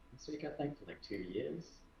as of this week, I think, for like 2 years.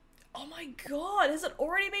 Oh my god, has it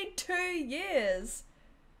already been 2 years?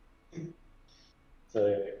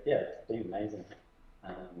 So yeah, it's been amazing.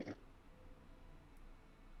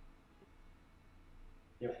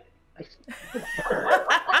 Yeah.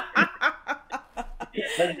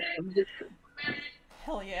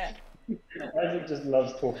 Hell yeah. Isaac just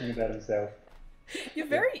loves talking about himself. You're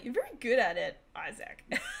very good at it, Isaac.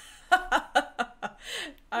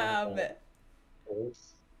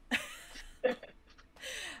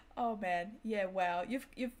 Oh man, yeah, wow. You've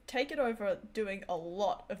taken over doing a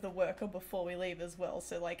lot of the work on Before We Leave as well.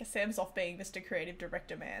 So like Sam's off being Mr. Creative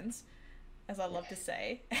Director Mans, as I love to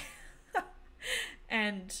say.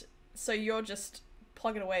 And so you're just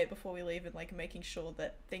plugging away at Before We Leave and like making sure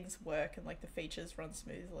that things work and like the features run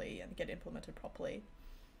smoothly and get implemented properly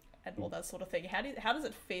and all that sort of thing. How does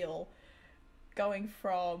it feel going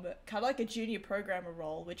from kind of like a junior programmer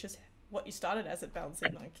role, which is what you started as at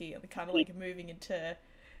Balancing Monkey, and kind of like moving into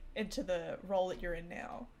the role that you're in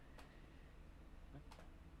now?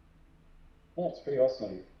 Yeah, it's pretty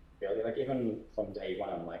awesome, really. Like even from day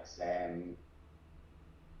one, like Sam,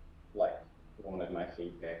 like wanted my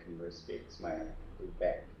feedback and respects my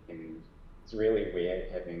feedback, and it's really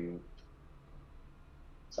weird having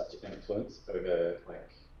such an influence over like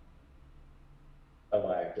a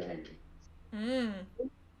live game.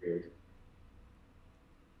 Weird.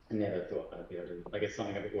 I never thought I'd be able to. Like it's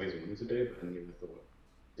something I've always wanted to do, but I never thought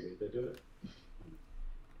I'd be able to do it.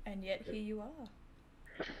 And yet here you are.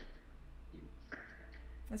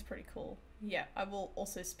 That's pretty cool. Yeah, I will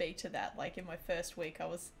also speak to that. Like in my first week, I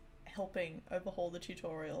was helping overhaul the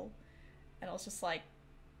tutorial, and I was just like,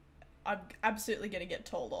 I'm absolutely going to get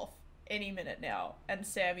told off any minute now. And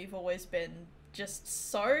Sam, you've always been just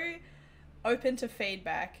so open to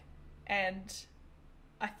feedback, and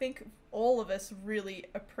I think all of us really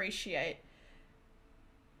appreciate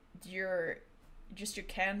your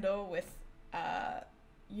candor with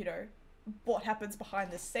you know, what happens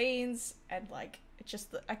behind the scenes, and like it's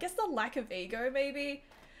just I guess the lack of ego maybe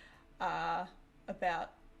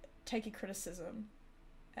about taking criticism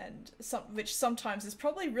and which sometimes is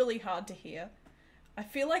probably really hard to hear. I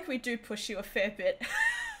feel like we do push you a fair bit.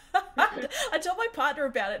 I told my partner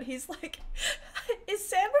about it. He's like, "Is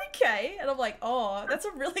Sam okay?" And I'm like, "Oh, that's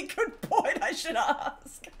a really good point. I should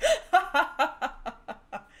ask."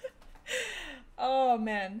 Oh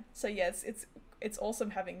man. So yes, it's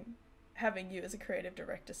awesome having you as a creative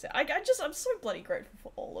director. So I'm so bloody grateful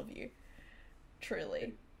for all of you.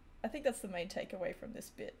 Truly, I think that's the main takeaway from this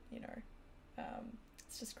bit. You know,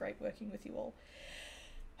 it's just great working with you all.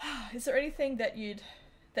 Is there anything that you're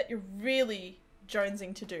really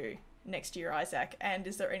jonesing to do next year, Isaac? And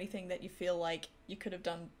is there anything that you feel like you could have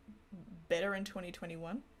done better in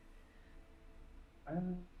 2021? Yeah,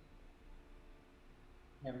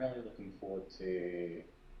 I'm really looking forward to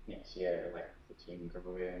next year, like the team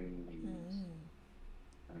growing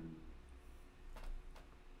and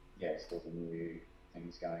yeah, still the new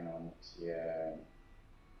things going on next year.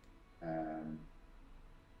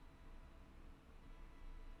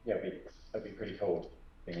 Yeah, it'd be pretty cool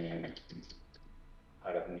being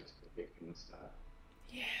part of the next project from the start.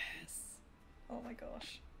 Yes. Oh my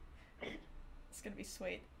gosh. It's gonna be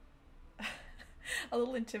sweet. A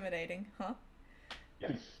little intimidating, huh?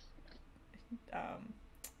 Yeah.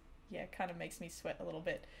 Yeah, it kind of makes me sweat a little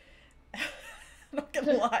bit. Not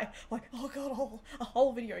gonna lie. Like, oh god, a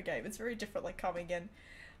whole video game. It's very different, like coming in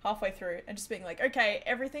halfway through and just being like, okay,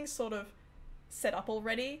 everything's sort of set up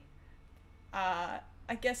already.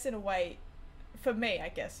 I guess in a way, for me, I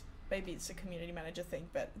guess, maybe it's a community manager thing,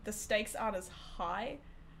 but the stakes aren't as high,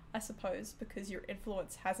 I suppose, because your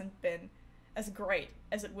influence hasn't been as great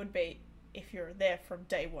as it would be if you're there from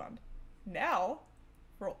day one. Now,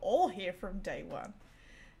 we're all here from day one.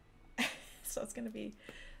 So it's gonna be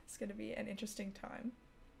an interesting time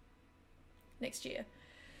next year.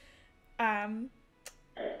 I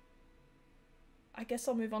guess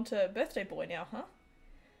I'll move on to Birthday Boy now, huh?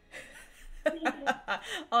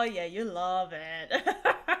 Oh yeah, you love it.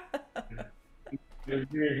 I was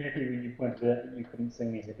very happy when you pointed out that you couldn't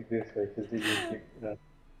sing me happy birthday because then you'd get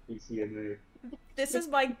easier move. This is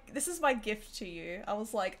my gift to you. I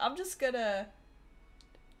was like, I'm just gonna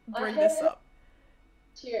bring I this have up.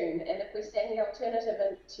 Tune, and if we sang the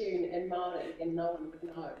alternative tune in Māori, then no one would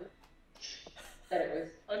know that it was.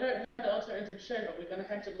 I don't have the alternative tune, but we're going to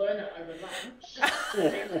have to learn it over lunch.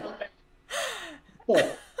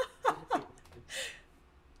 Yeah.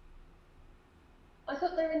 I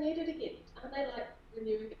thought they renewed it again. Aren't they like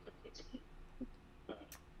renewing it?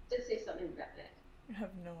 Did say something about that. I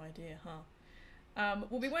have no idea, huh?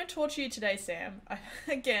 Well, we won't torture you today, Sam.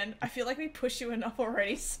 I feel like we pushed you enough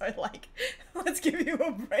already, so like, let's give you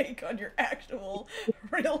a break on your actual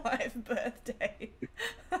real life birthday.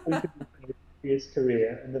 His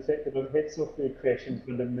career and the fact that I've had software crash in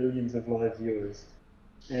front of millions of live viewers.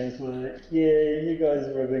 And it's like, yeah, you guys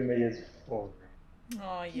ribbing me is fun.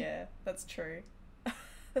 Oh yeah, that's true.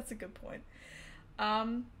 That's a good point. At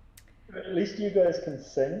least you guys can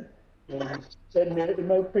sing. In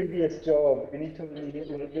my previous job, anytime we had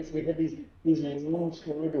like this, we had these long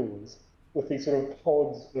corridors with these sort of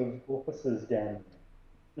pods of offices down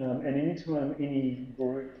there. And anytime any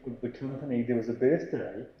group of the company there was a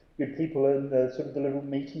birthday, you had people in the sort of the little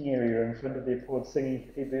meeting area in front of their pod singing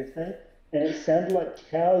happy birthday, and it sounded like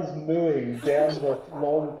cows mooing down the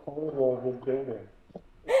long corridor of this building.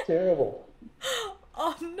 It's terrible.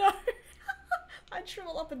 Oh no! I'd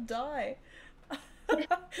shrivel up and die.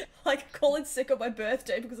 Like, call in sick on my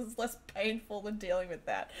birthday because it's less painful than dealing with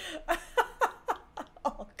that.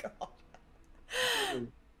 Oh god.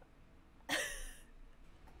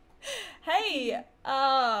 Hey,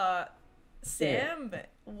 Sam,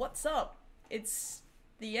 what's up? It's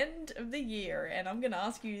the end of the year and I'm gonna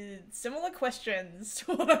ask you similar questions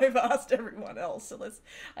to what I've asked everyone else. So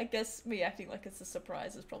I guess me acting like it's a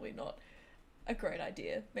surprise is probably not a great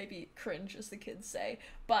idea. Maybe cringe, as the kids say,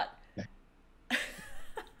 but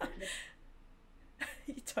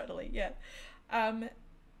totally, yeah.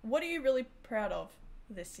 What are you really proud of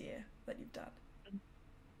this year that you've done?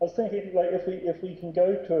 I was thinking, like, if we can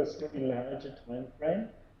go to a slightly larger time frame,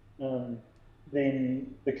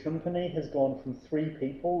 then the company has gone from 3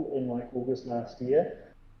 people in like August last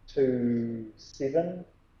year to 7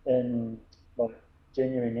 in like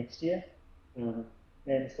January next year,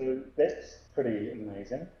 and so that's pretty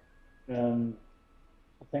amazing. I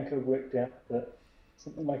think I worked out that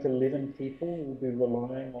something like 11 people will be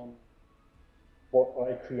relying on what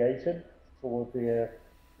I created for their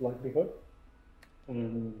livelihood,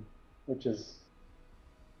 which is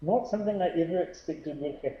not something I ever expected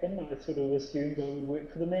would happen. I sort of assumed I would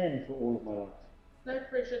work for the man for all of my life. No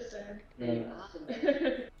pressure, Sam. You are the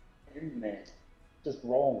man. I'm the man. Just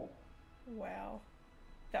wrong. Wow.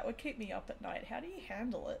 That would keep me up at night. How do you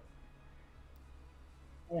handle it?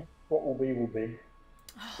 Yeah, what will be will be.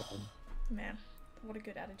 Man, what a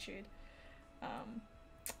good attitude.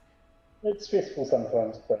 It's stressful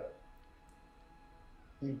sometimes, but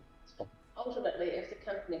it's fine. Ultimately, if the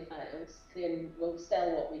company fails, then we'll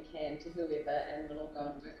sell what we can to whoever and we'll all go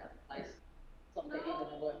and work other places. It's not the end of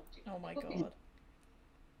the world. Oh my god.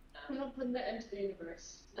 We're not putting that into the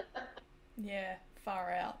universe. Yeah,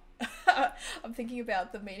 far out. I'm thinking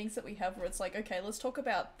about the meetings that we have where it's like, okay, let's talk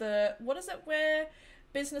about what is it where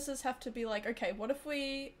businesses have to be like, okay, what if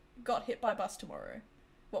we got hit by a bus tomorrow?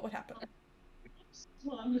 What would happen?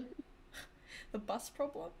 One. The bus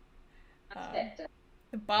problem? Factor.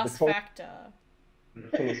 The bus The factor.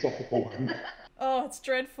 Philosophical one. Oh, it's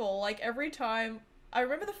dreadful. Like every time, I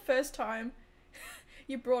remember the first time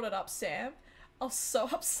you brought it up, Sam. I was so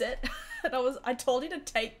upset, and I told you to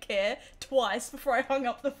take care twice before I hung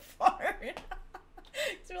up the phone.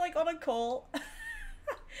 Because we were like on a call.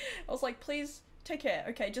 I was like, please take care.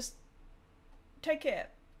 Okay, just take care.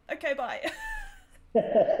 Okay, bye.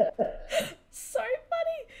 So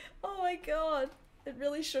funny. Oh my god, it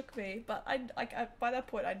really shook me. But I by that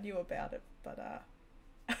point I knew about it, but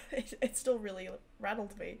it still really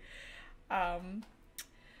rattled me.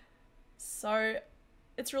 So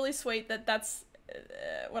it's really sweet that that's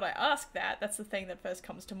when I ask that's the thing that first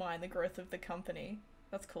comes to mind, the growth of the company.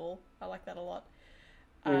 That's cool. I like that a lot.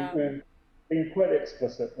 We've been quite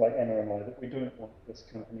explicit, like Anna and I, that we don't want this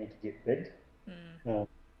company to get big.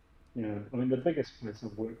 You know, I mean, the biggest place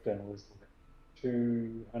I've worked in was like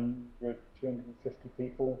 200, 250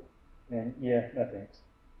 people, and yeah, no thanks.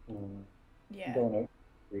 Yeah. Don't know.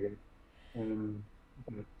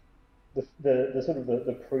 The sort of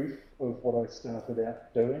the proof of what I started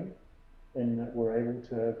out doing, and that we're able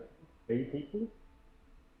to pay people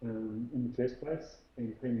in the first place,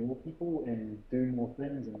 and pay more people, and do more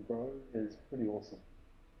things, and grow is pretty awesome.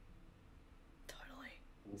 Totally.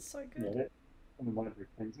 So good. Yeah, that's one of my big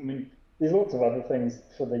things. I mean, there's lots of other things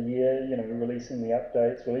for the year, you know, releasing the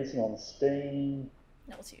updates, releasing on Steam.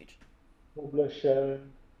 That was huge. Publisher,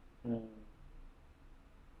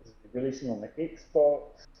 releasing on the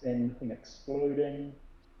Xbox, and nothing exploding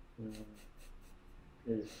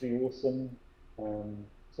is pretty awesome.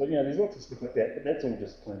 So, you know, there's lots of stuff like that, but that's all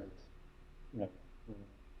just kind of, you know,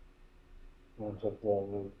 part of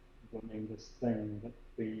the tremendous thing that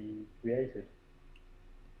we created.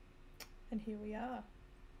 And here we are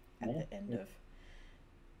at Yeah. the end of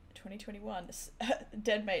 2021.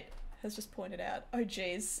 Deadmate has just pointed out, oh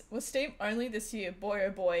geez, was Steam only this year? Boy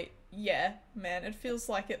oh boy, yeah, man, it feels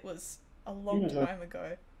like it was a long time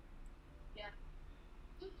ago. Yeah.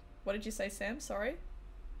 What did you say, Sam? Sorry?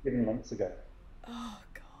 7 months ago. Oh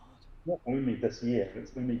god. Not only this year,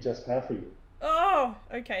 it's only just half a year. Oh,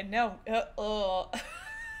 okay, now,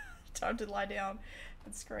 time to lie down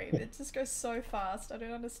and scream. It just goes so fast. I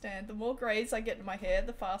don't understand. The more greys I get in my hair,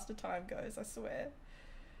 the faster time goes, I swear.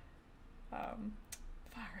 Far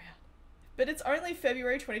out. But it's only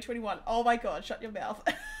February 2021. Oh my god, shut your mouth.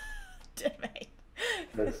 Damn it.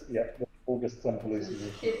 Yeah, August some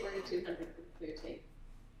hallucination. February 213.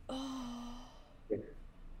 Oh. Yeah.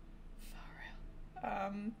 Far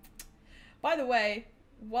out. By the way,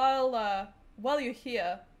 while you're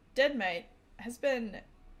here, Deadmate has been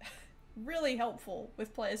really helpful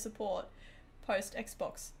with player support post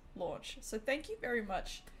Xbox launch. So thank you very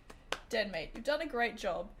much, Deadmate. You've done a great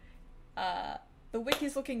job. The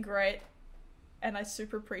wiki's looking great, and I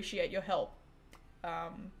super appreciate your help.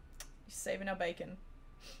 You're saving our bacon.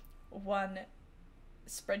 One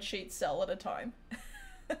spreadsheet cell at a time.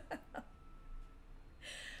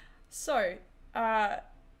 So,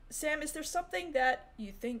 Sam, is there something that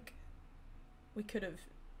you think we could have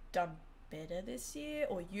done better this year,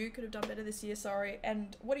 or you could have done better this year, sorry,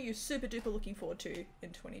 and what are you super duper looking forward to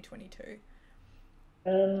in 2022?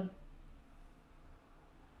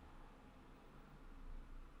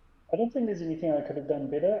 I don't think there's anything I could have done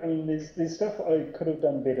better. I mean, there's stuff I could have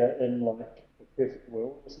done better in like a perfect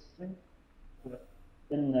world or something. But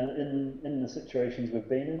in the situations we've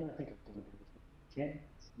been in, I think I've done everything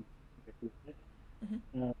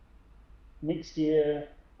I can. Next year,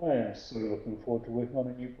 I am so looking forward to working on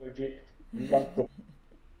a new project. We're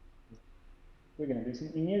going to do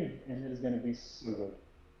something new, and it is going to be so good.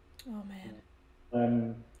 Oh man.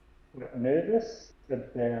 I'm nervous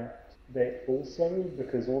about that also,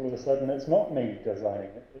 because all of a sudden it's not me designing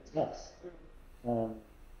it, it's us.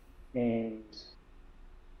 And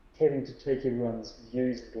having to take everyone's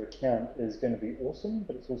views into account is going to be awesome,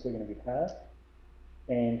 but it's also going to be hard.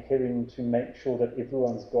 And having to make sure that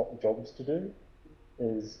everyone's got jobs to do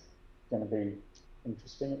is going to be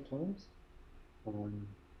interesting at times.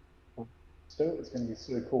 still, it's going to be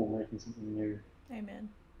so cool making something new. Amen.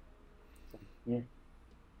 So, yeah.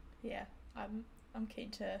 Yeah, I'm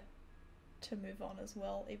keen to move on as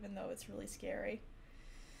well, even though it's really scary.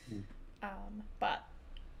 Mm. But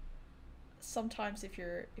sometimes if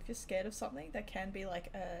you're scared of something, that can be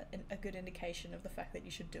like a good indication of the fact that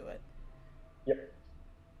you should do it. Yep.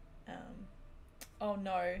 Oh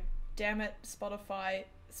no, damn it, Spotify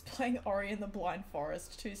is playing Ori and the Blind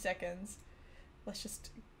Forest. 2 seconds. Let's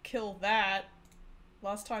just kill that.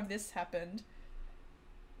 Last time this happened,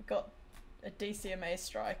 we got a DCMA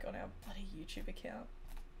strike on our bloody YouTube account.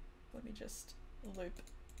 Let me just loop.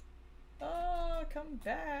 Oh, come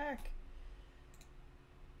back.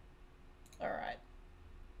 Alright.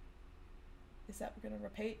 Is that going to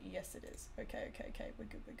repeat? Yes, it is. Okay. We're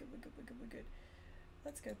good.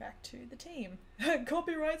 Let's go back to the team.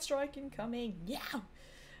 Copyright strike incoming. Yeah.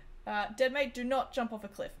 Deadmate, do not jump off a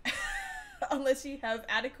cliff. Unless you have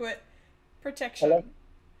adequate protection.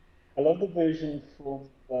 I love the version from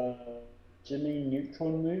the Jimmy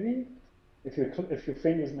Neutron movie. If your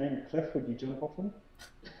friend was named Cliff, would you jump off him?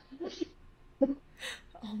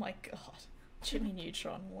 Oh my god. Jimmy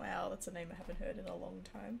Neutron. Wow, that's a name I haven't heard in a long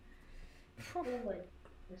time. Oh my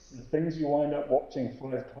goodness. The things you wind up watching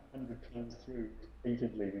 500 times through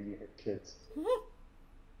repeatedly when you have kids.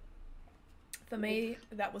 For me,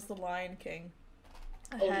 that was The Lion King.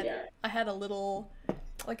 I had a little,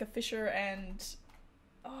 like a Fisher and,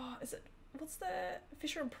 what's the,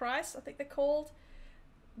 Fisher and Price, I think they're called?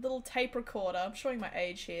 Little tape recorder. I'm showing my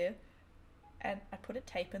age here. And I put a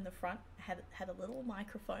tape in the front, had a little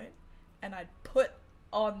microphone, and I'd put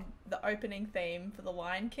on the opening theme for The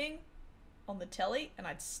Lion King on the telly, and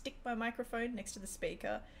I'd stick my microphone next to the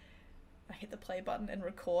speaker. I hit the play button and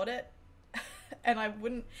record it. And I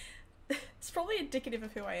wouldn't... It's probably indicative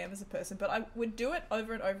of who I am as a person, but I would do it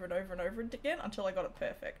over and over and over and over again until I got it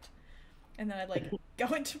perfect. And then I'd like go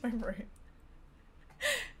into my room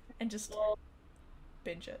and just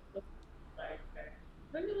binge it. Okay.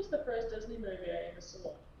 I think it was the first Disney movie I ever saw.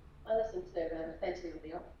 I listened to Phantom of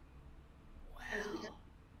the Opera.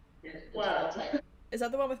 Wow. Is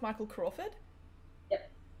that the one with Michael Crawford?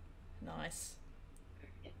 Yep. Nice.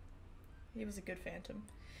 He was a good Phantom.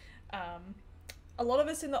 A lot of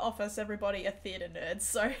us in the office, everybody are theatre nerds,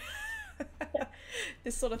 so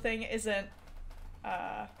this sort of thing isn't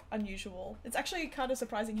unusual. It's actually kind of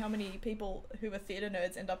surprising how many people who are theatre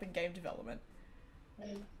nerds end up in game development.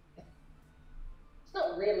 It's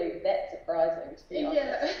not really that surprising, to be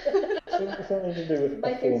honest. Something to do with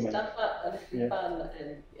Making performance. stuff up and it's fun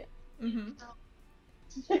and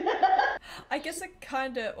I guess it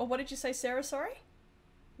kind of... Well, what did you say, Sarah? Sorry?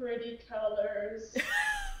 Pretty colors.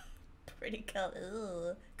 Pretty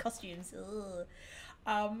cool. Costumes.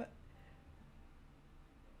 I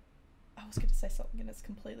was going to say something and it's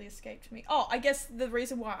completely escaped me. Oh, I guess the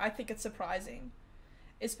reason why I think it's surprising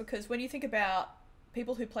is because when you think about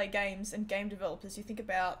people who play games and game developers, you think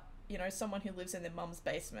about, you know, someone who lives in their mum's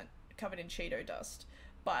basement covered in Cheeto dust.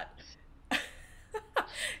 But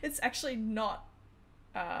it's actually not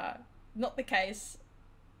the case.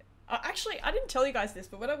 Actually, I didn't tell you guys this,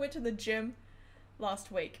 but when I went to the gym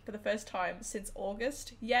last week for the first time since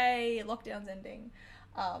August, yay, lockdown's ending,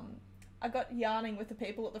 I got yarning with the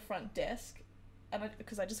people at the front desk, and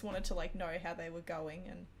because I just wanted to like know how they were going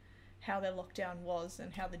and how their lockdown was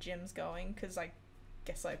and how the gym's going, because I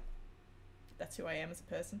guess that's who I am as a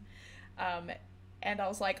person. And I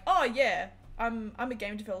was like, oh yeah, I'm a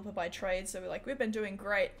game developer by trade, so we've been doing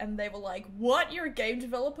great. And they were like, what, you're a game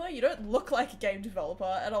developer? You don't look like a game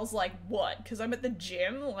developer. And I was like, what? Because I'm at the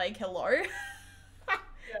gym? Like, hello?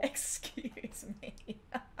 Excuse me.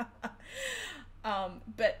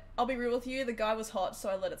 But I'll be real with you, the guy was hot, so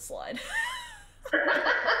I let it slide.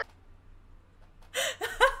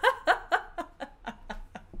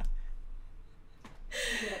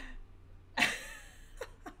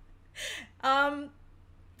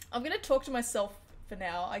 I'm gonna talk to myself for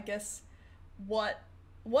now. I guess what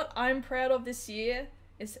I'm proud of this year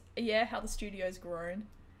is, yeah, how the studio's grown.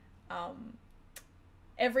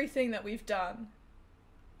 Everything that we've done,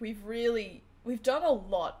 we've done a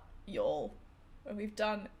lot, y'all. And we've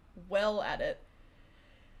done well at it.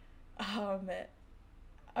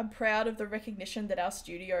 I'm proud of the recognition that our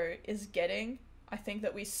studio is getting. I think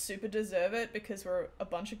that we super deserve it because we're a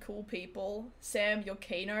bunch of cool people. Sam, your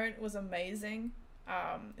keynote was amazing.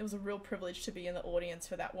 It was a real privilege to be in the audience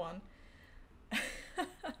for that one. It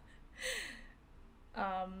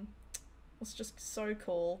was just so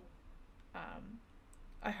cool.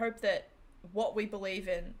 I hope that what we believe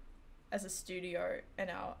in as a studio and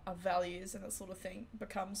our values and that sort of thing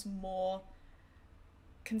becomes more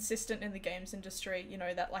consistent in the games industry. You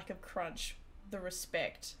know, that lack of crunch the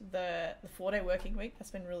respect, the 4-day working week. That's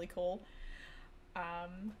been really cool.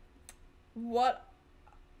 What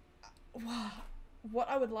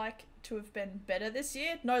I would like to have been better this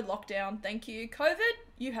year, no lockdown, thank you. COVID,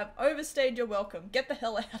 you have overstayed your welcome. Get the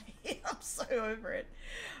hell out of here. I'm so over it.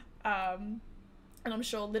 And I'm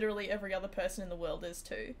sure literally every other person in the world is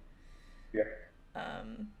too. Yeah.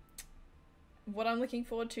 What I'm looking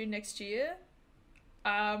forward to next year,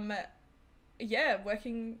 working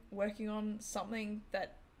on something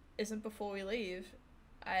that isn't before we leave,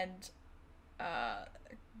 and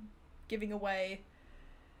giving away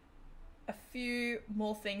a few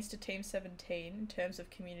more things to Team 17 in terms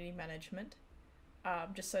of community management,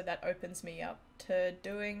 just so that opens me up to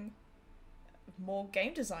doing more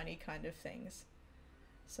game designy kind of things.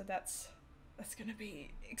 So that's going to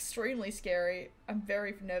be extremely scary. I'm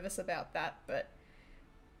very nervous about that, but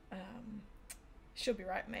she'll be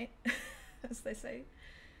right, mate, as they say.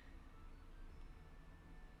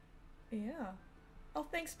 Yeah. Oh,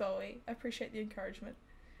 thanks, Bowie. I appreciate the encouragement.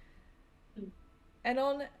 And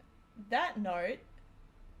on that note,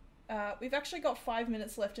 we've actually got 5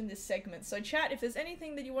 minutes left in this segment. So chat, if there's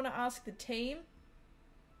anything that you want to ask the team,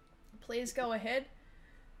 please go ahead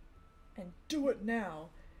and do it now.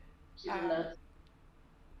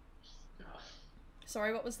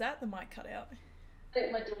 Sorry, what was that? The mic cut out. I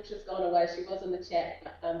think my daughter's gone away. She was in the chat,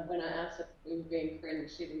 but when I asked if we were being cringe,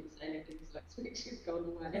 she didn't say anything, so I expect she's gone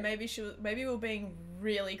away. Maybe we were being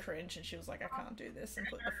really cringe, and she was like, "I can't do this," and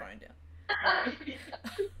put the phone down.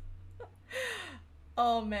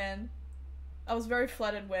 Oh man, I was very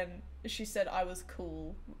flattered when she said I was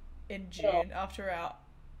cool in June after our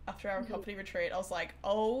company retreat. I was like,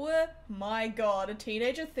 oh my god, a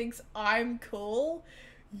teenager thinks I'm cool.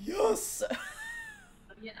 Yes.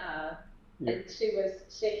 Yeah. And she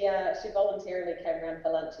voluntarily came around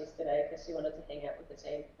for lunch yesterday because she wanted to hang out with the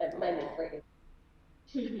team, mainly Freddie.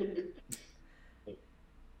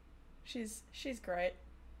 She's great.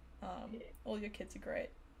 All your kids are great.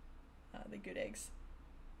 They're good eggs.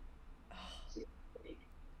 Oh,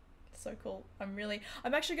 so cool. I'm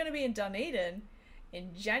actually going to be in Dunedin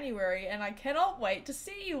in January, and I cannot wait to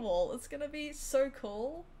see you all. It's going to be so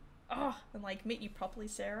cool. Oh, and like meet you properly,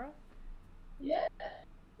 Sarah. Yeah.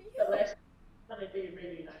 Yeah. Gonna be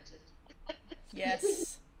reunited.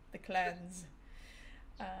 Yes, the clans.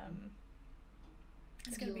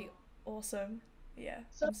 It's gonna be awesome. Yeah,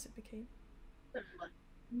 I'm super keen.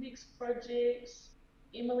 Next projects,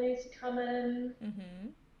 Emily's coming.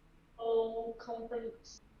 Mm-hmm. All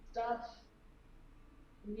conference stuff,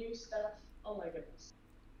 new stuff. Oh my goodness.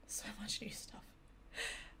 So much new stuff.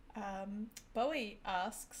 Bowie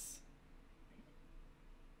asks.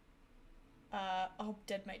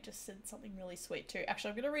 Deadmate just said something really sweet too.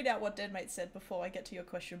 Actually, I'm going to read out what Deadmate said before I get to your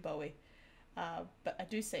question, Bowie. But I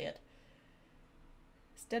do see it.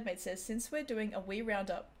 Deadmate says, since we're doing a wee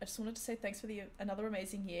roundup, I just wanted to say thanks for another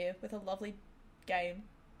amazing year with a lovely game,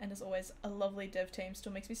 and as always, a lovely dev team.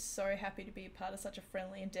 Still makes me so happy to be a part of such a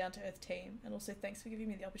friendly and down-to-earth team. And also thanks for giving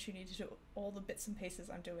me the opportunity to do all the bits and pieces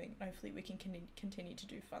I'm doing. Hopefully we can continue to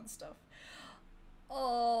do fun stuff.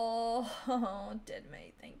 Oh,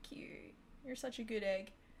 Deadmate, thank you. You're such a good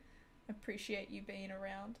egg. I appreciate you being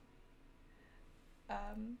around.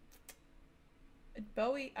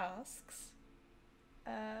 Bowie asks,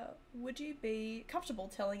 would you be comfortable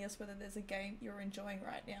telling us whether there's a game you're enjoying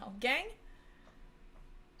right now? Gang?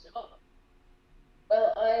 Oh.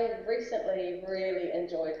 Well, I recently really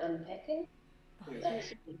enjoyed Unpacking. Oh,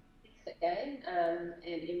 It's a game, and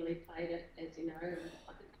Emily played it, as you know. I think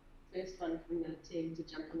the first one from the team to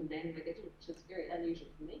jump on the bandwagon, which is very unusual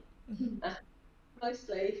for me. Mm-hmm.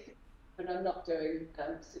 Mostly when I'm not doing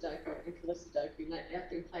Sudoku or regular Sudoku lately, I've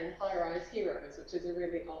been playing High Rise Heroes, which is a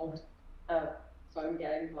really old phone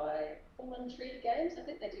game by Fallen Tree Games. I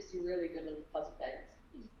think they do some really good little puzzle games.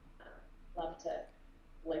 Love to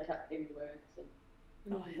link up in words. And,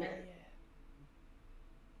 Oh, hell yeah.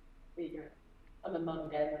 There you go. I'm a mum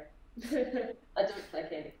gamer. I don't play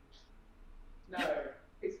Candy. No.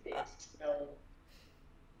 Who's best? No.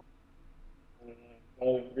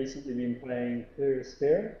 I've recently been playing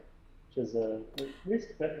Perisphere, which is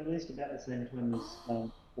released about the same time as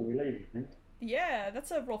Before We Leave, I think. Yeah, that's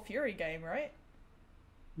a Raw Fury game, right?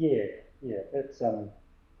 Yeah, it's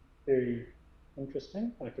very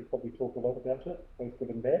interesting. I could probably talk a lot about it, both good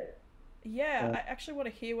and bad. Yeah, I actually want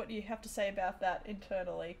to hear what you have to say about that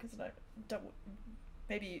internally, because I don't.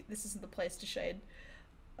 Maybe this isn't the place to shade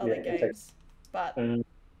other games, but. And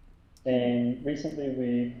recently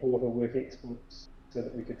we bought a work Xbox so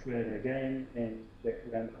that we could trade a game, and that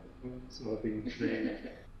rounded up the phone. So I've been playing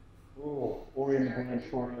Ori and the Blind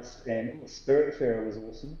Forest, and Spiritfarer was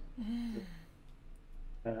awesome.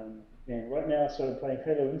 And right now I started playing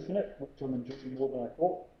Halo Infinite, which I'm enjoying more than I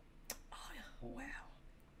thought. Oh, wow.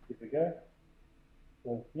 Here we go.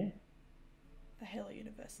 So, yeah. The Halo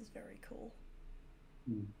universe is very cool.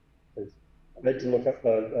 I had to look up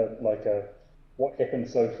what happened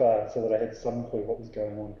so far so that I had some clue what was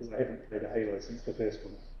going on, because I haven't played a Halo since the first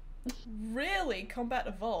one. Really? Combat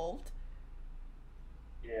Evolved?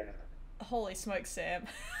 Yeah. Holy smoke, Sam.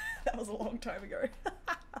 That was a long time ago.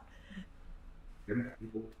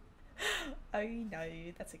 I know,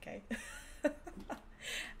 that's okay.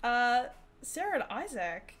 Sarah and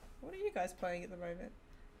Isaac, what are you guys playing at the moment?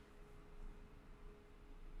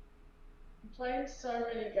 I'm playing so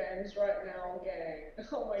many games right now, gang.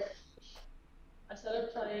 Oh my gosh. I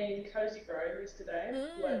started playing Cozy Grove yesterday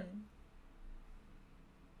with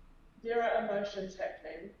there are emotions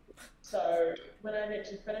happening. So when I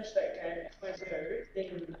eventually finish that game, if I do,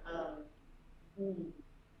 then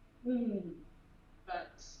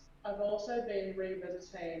but I've also been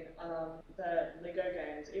revisiting the Lego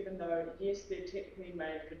games, even though yes, they're technically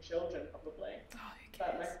made for children probably. Oh, who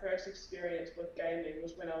But my cares? first experience with gaming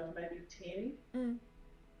was when I was maybe 10.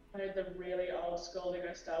 I had the really old school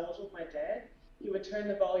Lego Star Wars with my dad. He would turn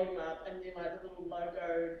the volume up and then like the little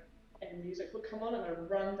logo and music would come on and I'd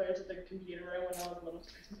run through to the computer room when I was a little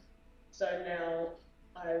kid. So now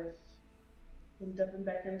I've been dipping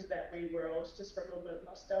back into that wee world just for a little bit of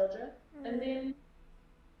nostalgia. And then,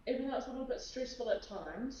 even though it's a little bit stressful at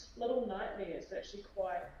times, Little Nightmares is actually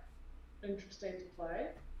quite interesting to play.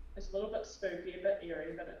 It's a little bit spooky, a bit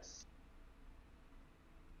eerie, but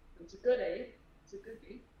it's a goodie. It's a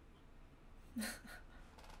goodie.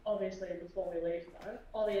 Obviously, before we leave, though.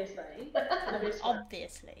 Obviously.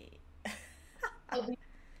 Obviously.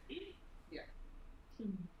 Yeah.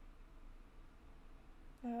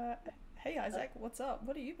 Hey Isaac, what's up?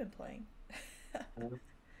 What have you been playing?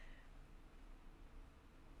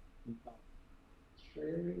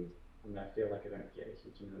 True. And I feel like I don't get a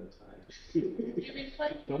huge amount of time. You've been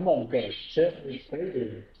playing. Someone got a shit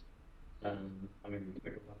recording. I mean, the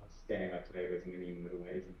last game I played was Mini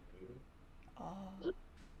Middleways in October. Oh,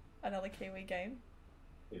 another Kiwi game.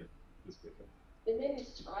 Yeah, it was good. They made me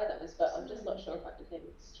try those, but I'm just not sure if I can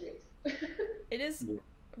handle the stress. It is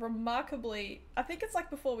remarkably, I think it's like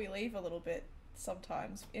Before We Leave a little bit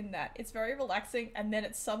sometimes, in that it's very relaxing and then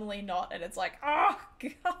it's suddenly not and it's like, oh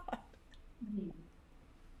god.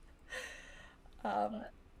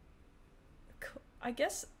 I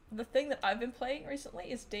guess the thing that I've been playing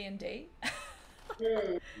recently is D&D.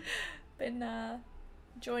 Been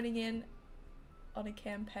joining in on a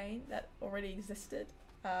campaign that already existed.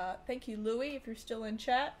 Thank you, Louis, if you're still in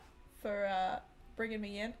chat, for bringing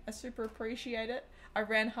me in. I super appreciate it. I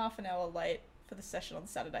ran half an hour late for the session on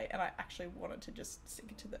Saturday, and I actually wanted to just sink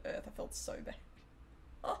into the earth. I felt so bad.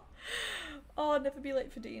 Oh, never be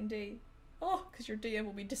late for D&D. Oh, because your DM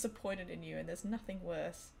will be disappointed in you, and there's nothing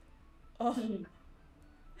worse. Oh.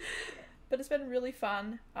 But it's been really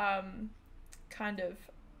fun. Kind of,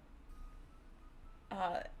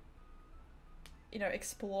 you know,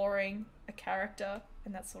 exploring a character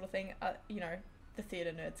and that sort of thing. You know, the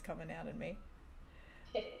theatre nerd's coming out in me.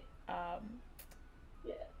 Yeah.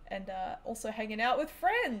 And also hanging out with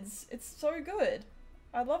friends. It's so good.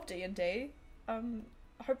 I love D&D.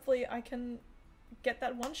 Hopefully I can get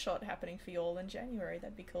that one shot happening for you all in January.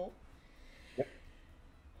 That'd be cool. Yep.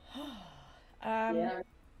 Yeah.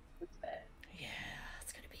 That's fair. Yeah,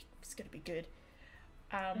 it's gonna be good.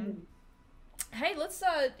 Hey, let's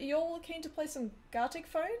you all keen to play some Gartic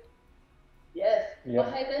Phone? Yes. Yeah.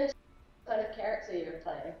 What happened? What kind of character you were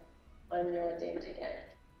playing on your D&D game?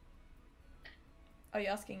 Are you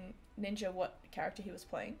asking Ninja what character he was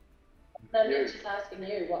playing? No, I'm just asking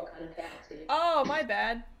you what kind of character you. Oh, my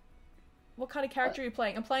bad. What kind of character are you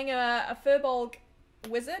playing? I'm playing a Furbolg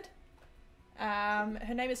wizard.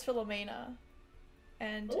 Her name is Philomena,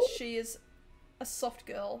 and she is a soft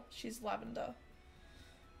girl. She's lavender,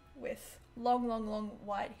 with long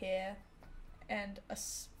white hair, and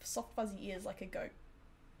soft fuzzy ears like a goat.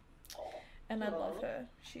 And I love her.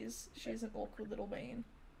 She's an awkward little bean,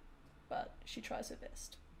 but she tries her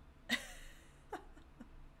best.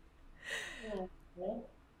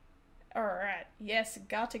 Alright, yes,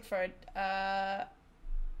 Gartic Phone.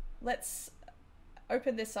 Let's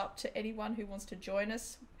open this up to anyone who wants to join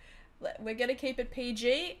us. We're gonna keep it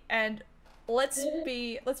PG and let's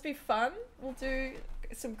be fun. We'll do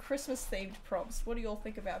some Christmas themed prompts. What do you all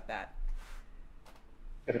think about that?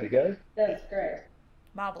 Give it a go. That's great.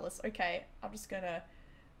 Marvelous. Okay, I'm just gonna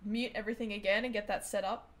mute everything again and get that set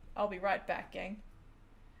up. I'll be right back, gang.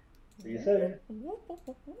 See you soon. Whoop, whoop,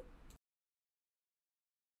 whoop, whoop.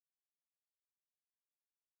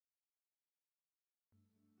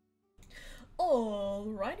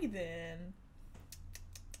 Alrighty then.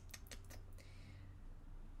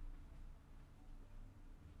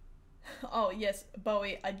 Oh yes,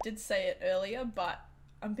 Bowie, I did say it earlier, but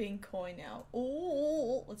I'm being coy now.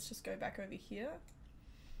 Ooh, let's just go back over here.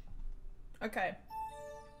 Okay.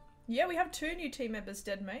 Yeah, we have 2 new team members,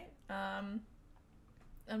 Dead Mate. I'm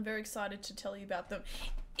very excited to tell you about them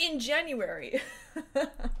in January.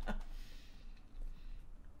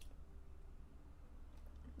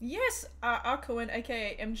 Yes, Arcoin,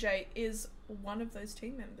 aka MJ, is one of those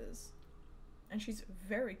team members. And she's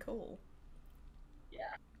very cool.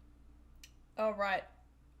 Yeah. Alright.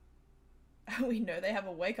 We know they have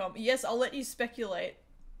a Wacom. Yes, I'll let you speculate.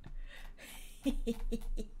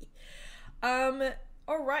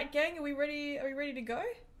 Alright, gang, are we ready to go?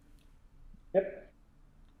 Yep.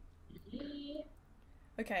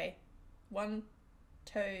 Okay. 1,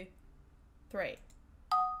 2, 3.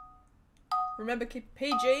 Remember, keep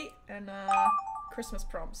PG and Christmas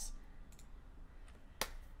prompts.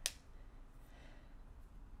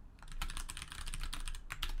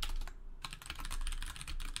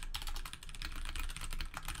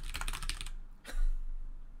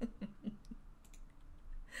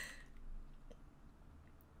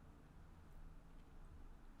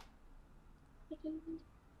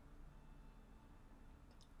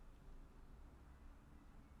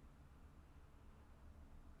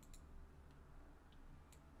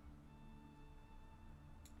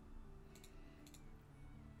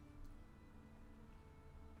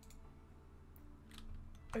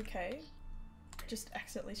 Okay. Just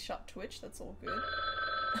accidentally shut Twitch, that's all good.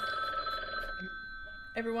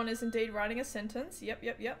 Everyone is indeed writing a sentence. Yep.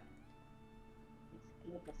 Here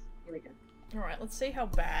we go. Alright, let's see how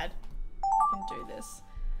bad I can do this.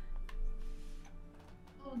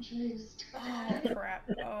 Oh jeez. Oh, crap.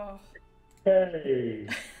 Oh. Hey.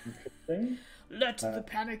 Interesting. Let the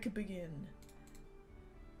panic begin.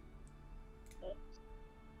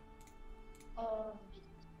 Oh,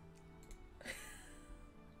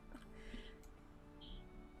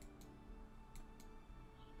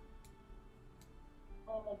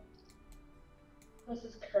 this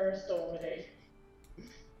is cursed already.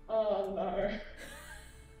 Oh no.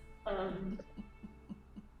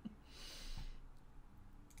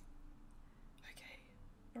 Okay.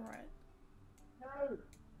 Alright. No.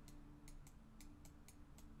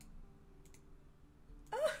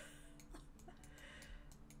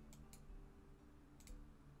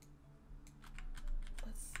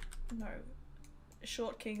 No.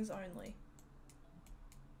 Short kings only.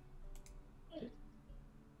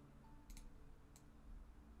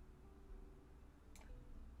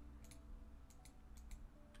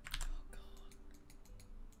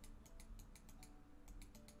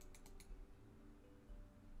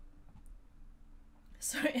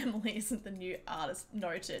 So Emily isn't the new artist.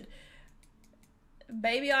 Noted.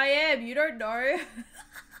 Baby, I am. You don't know.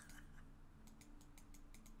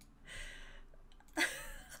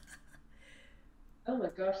 Oh my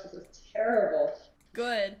gosh, this is terrible.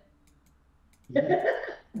 Good.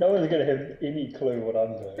 No one's going to have any clue what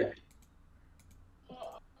I'm doing.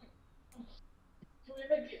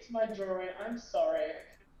 Whoever gets my drawing, I'm sorry.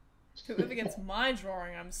 Whoever gets my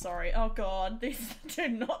drawing, I'm sorry. Oh god, these do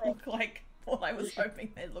not look like what I was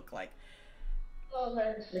hoping they'd look like. Oh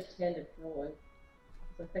man. Left-handed drawing.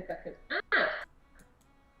 I think I could. Ah!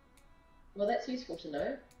 Well, that's useful to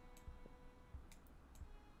know.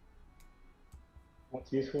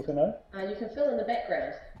 What's useful to know? You can fill in the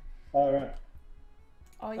background. Oh, right.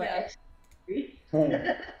 Oh Like yeah. actually,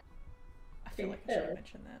 I feel like I should have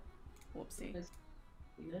mentioned that. Whoopsie.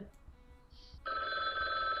 you know.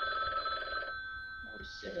 Oh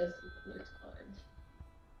shit, there's no time.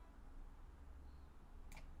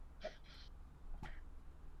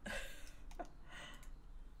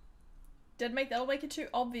 Did that'll make it too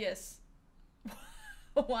obvious.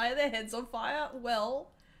 Why are their heads on fire?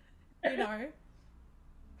 Well, you know.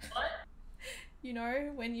 What? You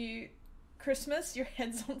know, when you Christmas, your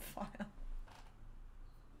head's on fire.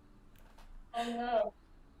 Oh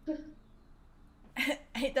no.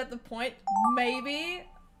 Ain't that the point? Maybe.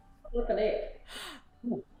 Look at it.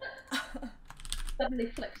 Suddenly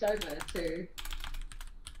flicked over to.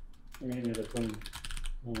 Yeah, that's one.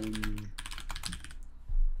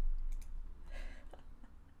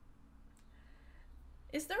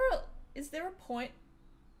 Is there a point?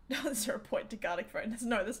 No, is there a point to Gartic Phone?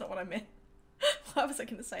 No, that's not what I meant. Why was I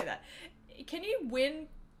going to say that? Can you win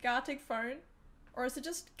Gartic Phone, or is it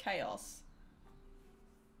just chaos?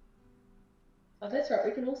 Oh, that's right.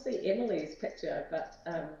 We can all see Emily's picture, but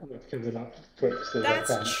I've covered up Twitch so That's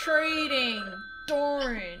that cheating.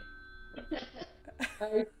 Darn.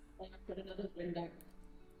 I put another window.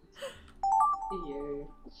 You.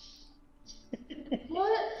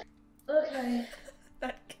 What? Okay.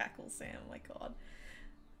 That cackle, Sam. Oh my god.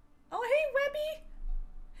 Oh, hey, Webby.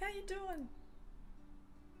 How you doing?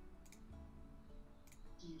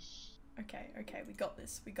 Okay, okay, we got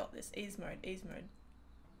this. We got this. Ease mode, ease mode.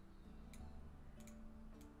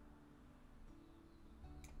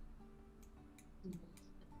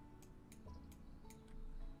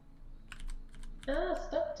 Ah,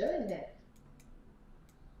 stop doing that.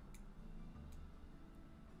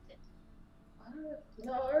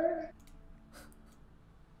 No.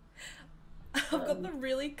 I've got the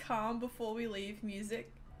really calm before we leave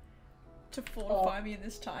music to fortify me in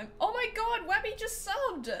this time. Oh my god, Wabby just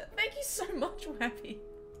subbed! Thank you so much, Wabby.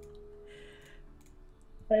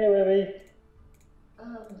 Hey, Webby.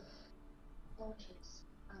 Oh jeez.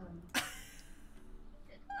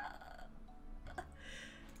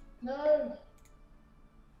 No.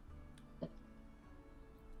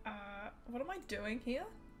 What am I doing here?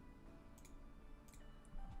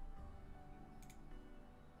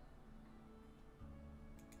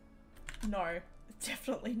 No,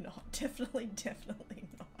 definitely not. Definitely, definitely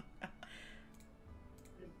not.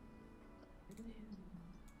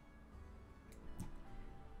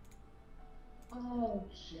 Oh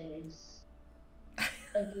jeez.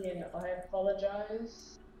 Again, I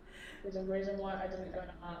apologize. There's a reason why I didn't go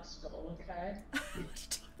to art school, okay? How much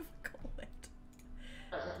time have I got left?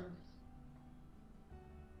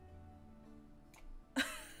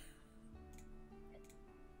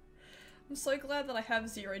 I'm so glad that I have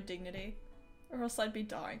 0 dignity, or else I'd be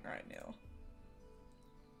dying right now.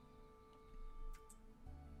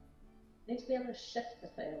 Need to be able to shift the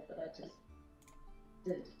thing that I just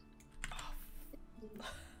did.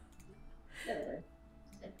 Anyway.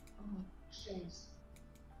 Oh jeez.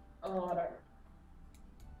 Oh, I don't.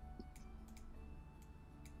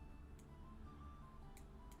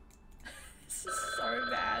 This is so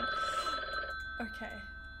bad. Okay.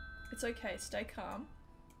 It's okay, stay calm.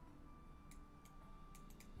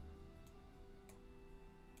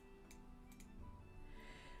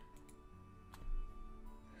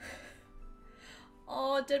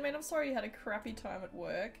 Oh, Deadman, I'm sorry you had a crappy time at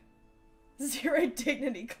work. 0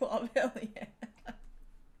 dignity club, hell yeah.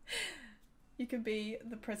 You could be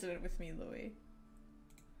the president with me, Louis.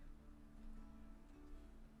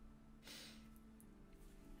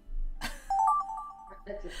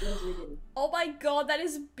 That's it. Let's read it. Oh my god, that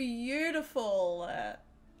is beautiful!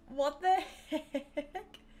 What the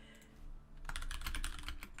heck?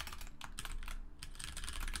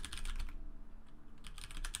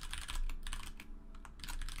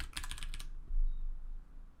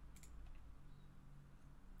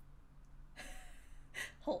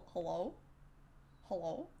 Hello?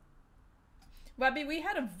 Hello? Wabby, we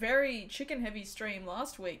had a very chicken heavy stream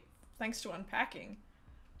last week, thanks to unpacking.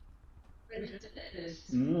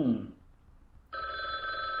 Mmm.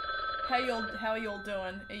 How are y'all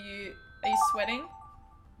doing? Are you sweating?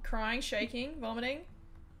 Crying, shaking, vomiting?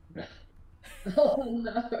 Oh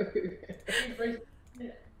no.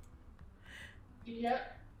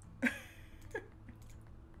 Yep.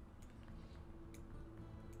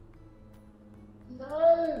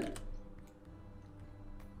 No.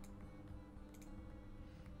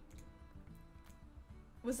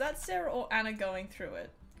 Was that Sarah or Anna going through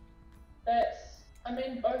it? I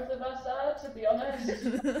mean, both of us are, to be honest.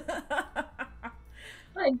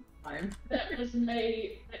 Fine. That was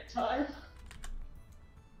me at time.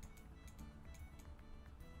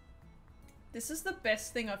 This is the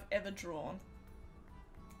best thing I've ever drawn.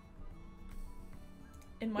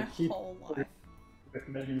 In my whole life.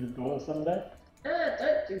 Recommending the door someday. Ah,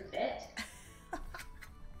 don't do that.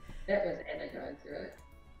 That was Anna going through it.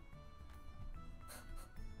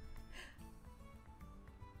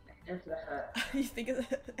 Into the heart. You think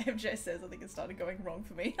MJ says I think it started going wrong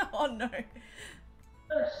for me. Oh no.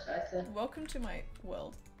 Oh, scheiße. Welcome to my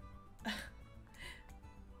world. Oh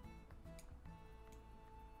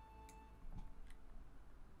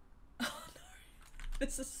no.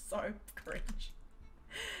 This is so cringe.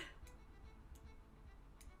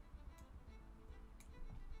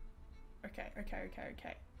 Okay.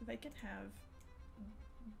 They can have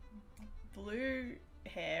blue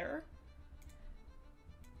hair.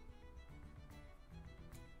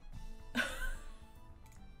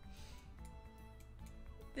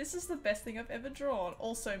 This is the best thing I've ever drawn.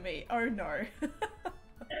 Also me. Oh no.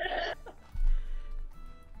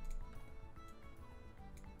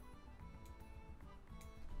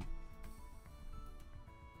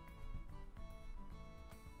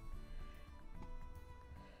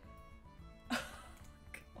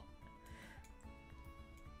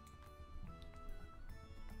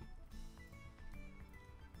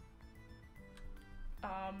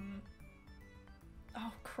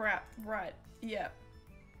 crap. Right. Yeah.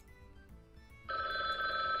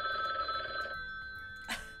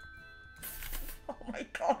 Oh my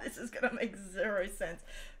god, this is gonna make zero sense.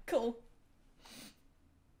 Cool.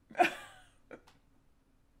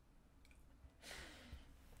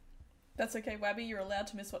 That's okay, Wabby, you're allowed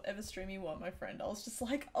to miss whatever stream you want, my friend. I was just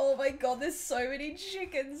like, oh my god, there's so many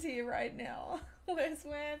chickens here right now. Where's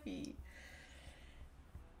Wabby?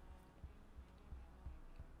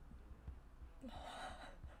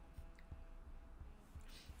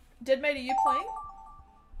 Deadmate, are you playing?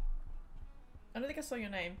 I don't think I saw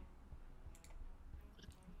your name.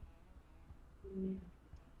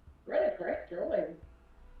 Really great drawing.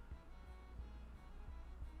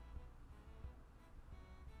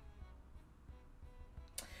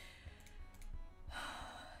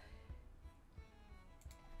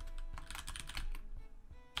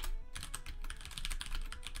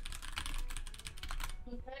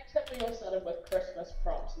 The fact that we all started with Christmas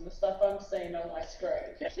prompts and the stuff I'm seeing on my screen.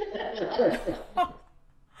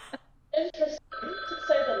 Interesting, to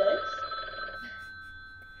say the least.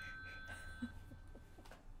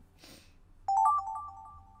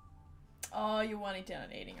 Oh, you're winding down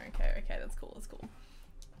and eating. Okay, okay, that's cool, that's cool.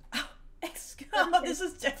 Oh, this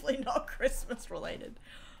is definitely not Christmas related.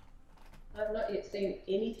 I've not yet seen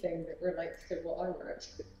anything that relates to what I wrote.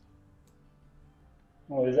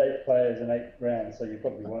 Well, there's 8 players and 8 rounds, so you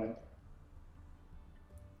probably won't.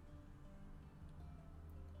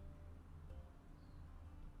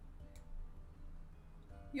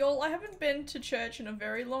 Y'all, I haven't been to church in a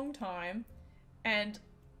very long time, and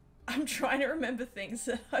I'm trying to remember things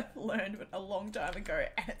that I've learned a long time ago,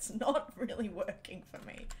 and it's not really working for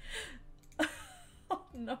me. Oh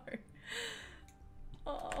no.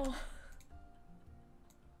 Oh.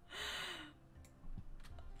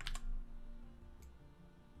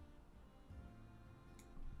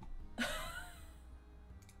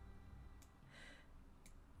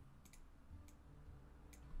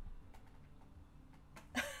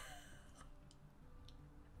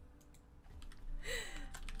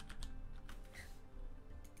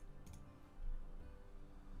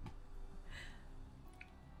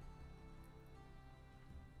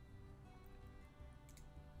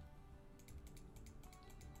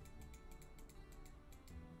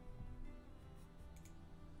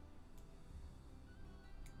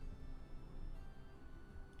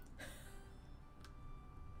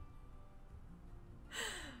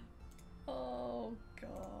 Oh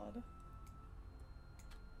god.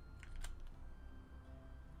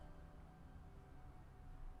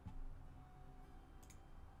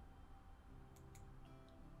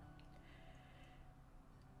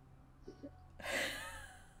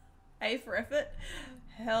 A for effort?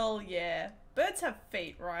 Hell yeah. Birds have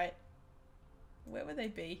feet, right? Where would they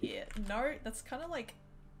be here? No, that's kind of like...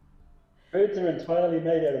 Birds are entirely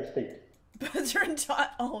made out of feet. Birds are entire...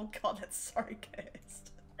 Oh god, that's so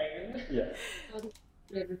cursed. Yeah.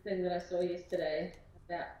 The thing that I saw yesterday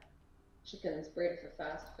about chickens bred for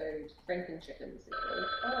fast food, Franken chickens.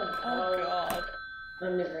 Oh god.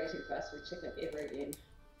 I'm never eating fast food chicken ever again.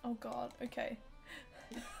 Oh god, okay.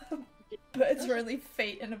 Birds are only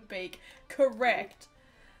feet and a beak. Correct.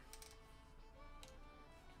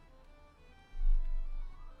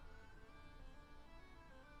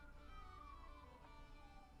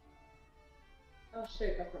 Oh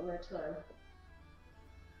shoot, I've got no time.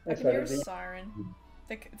 I can hear a siren.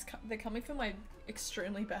 They're coming for my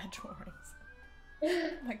extremely bad drawings.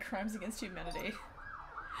 My crimes against humanity.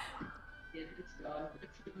 Yeah, it's gone.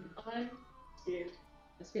 I'm scared.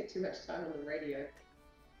 I spent too much time on the radio.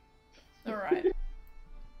 Alright.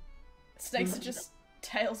 Snakes are just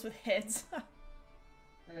tails with heads.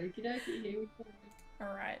 Okie dokie, here we go.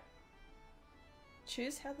 Alright.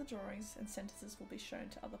 Choose how the drawings and sentences will be shown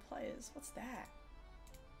to other players. What's that?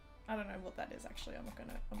 I don't know what that is actually. I'm not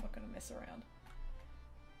gonna mess around.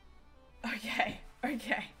 Okay,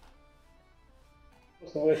 okay.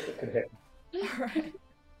 What's the worst that could happen? Alright.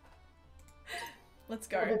 Let's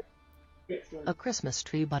go. A Christmas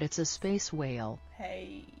tree, but it's a space whale.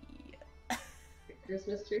 Hey.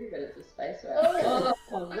 Christmas tree, but it's a space whale.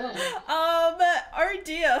 Oh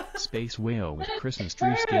dear. Space whale with Christmas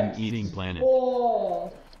tree skin eating planet.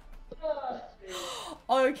 Oh.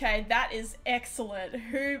 Okay, that is excellent.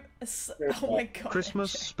 Who? Oh my god.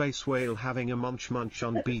 Christmas AJ. space whale having a munch on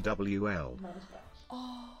BWL.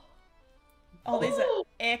 Oh, these are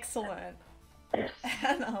excellent.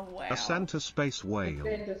 Hannah, wow. A Santa space whale.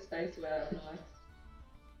 Santa space whale, nice.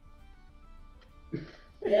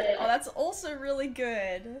 Oh, that's also really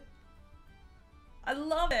good. I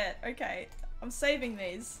love it. Okay, I'm saving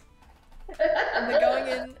these. And they're going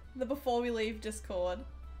in the before we leave Discord.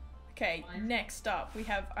 Okay, next up we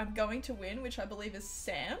have I'm Going to Win, which I believe is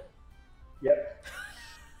Sam. Yep.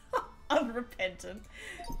 Unrepentant.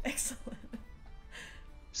 Excellent.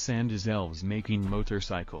 Sand is elves making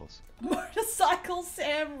motorcycles. Motorcycle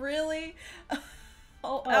Sam, really?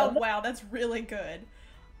 Oh, wow, that's really good.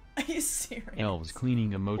 Are you serious? Elves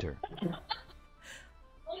cleaning a motor.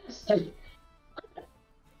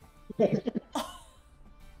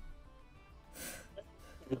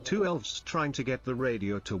 Two elves trying to get the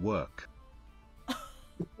radio to work.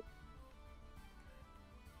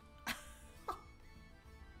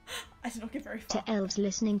 I did not get very far. To elves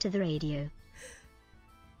listening to the radio.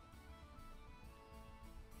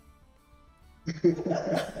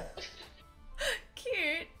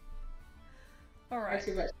 Cute. Alright.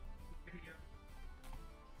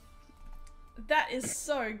 That is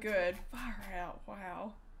so good. Far out,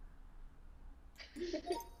 wow.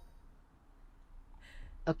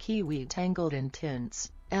 A kiwi tangled in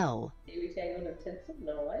tints. L. Kiwi tangled in tinsel?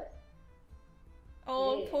 No way.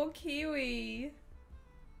 Oh, Yeah. poor Kiwi.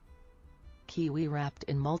 Kiwi wrapped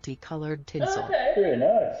in multicolored tinsel. Okay. Very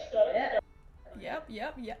nice. Yeah.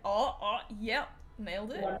 Yep. Yep.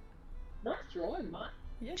 Nailed it. Nice drawing, Mike.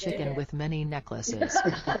 Yeah, Chicken yeah. with many necklaces.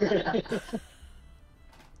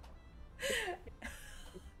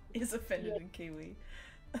 Is offended in Kiwi.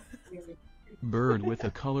 Bird with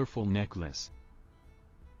a colorful necklace.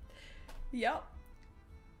 Yep.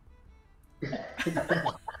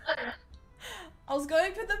 I was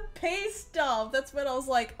going for the P stuff. That's when I was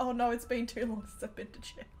like, oh no, it's been too long since I've been to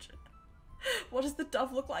church. What does the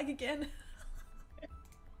dove look like again?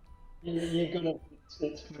 You're gonna.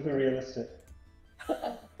 It's very realistic.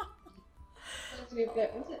 We've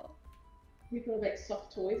got, was it? We've got to make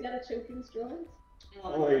soft toys out of children's drawings.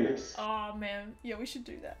 Oh yes. Oh man, yeah, we should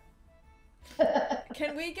do that.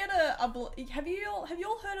 Can we get have you all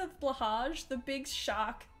heard of Blahage, the big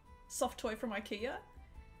shark soft toy from IKEA?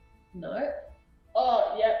 No.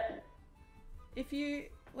 Oh, yep. If you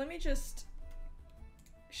let me just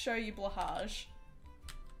show you Blahage.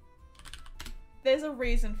 There's a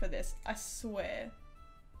reason for this, I swear.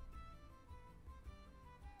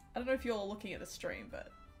 I don't know if you're all looking at the stream, but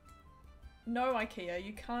no IKEA,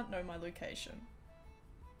 you can't know my location.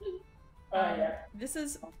 Yeah. This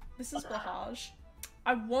is Blahage.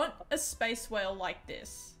 I want a space whale like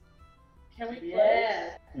this. Can we play?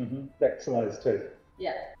 Yeah. That size too.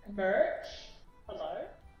 Yeah. Merch? Hello?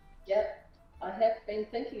 Yep. I have been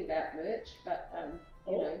thinking about merch, but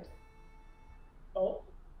you know. Oh.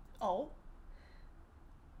 Oh.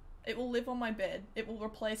 It will live on my bed. It will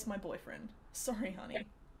replace my boyfriend. Sorry, honey.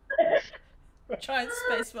 Giant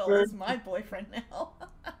space whale is my boyfriend now.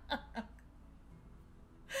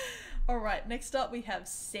 Alright, next up we have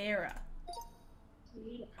Sarah.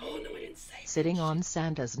 Oh no, I didn't say that. Sitting on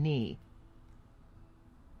Santa's knee.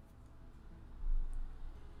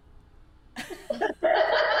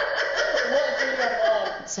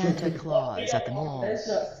 Santa Claus at the malls. That's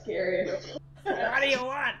not scary at all. What do you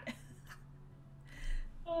want?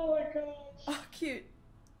 Oh my gosh. Oh, cute.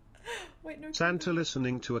 Wait, no. Santa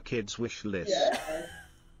listening to a kid's wish list. Yeah.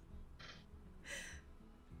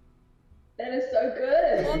 That is so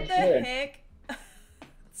good. What the heck?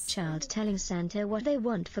 Child telling Santa what they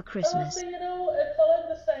want for Oh, Christmas. so you know, it followed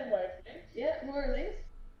the same wavelength. Yeah, more or less.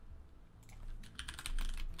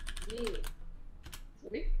 Yeah.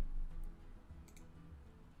 Sweet.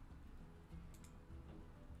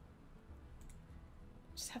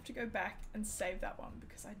 Just have to go back and save that one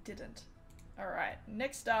because I didn't. Alright,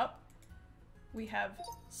 next up we have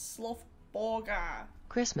Slothborger.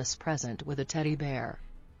 Christmas present with a teddy bear.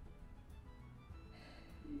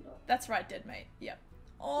 That's right, dead mate. Yep.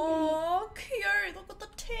 Oh, cute! Look at the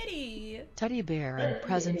teddy! Teddy bear and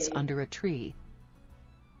presents under a tree.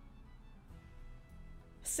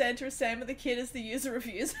 Santa is Sam and the kid is the user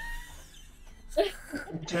reviews. Teddy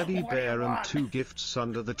What do you bear and want? 2 gifts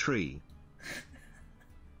under the tree.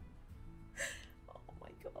 Oh my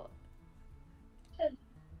god.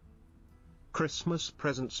 Christmas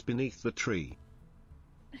presents beneath the tree.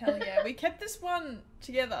 Hell yeah, we kept this one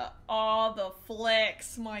together. Oh, the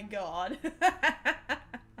flex, my god.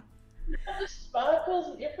 The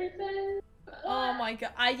sparkles and everything. Oh my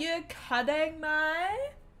god, are you kidding me?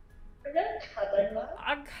 I'm gonna cut that.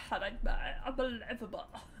 I'm kidding me. Unbelievable.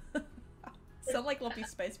 Sound like Lumpy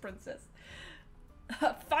Space Princess.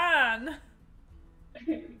 Fun!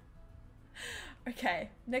 Okay,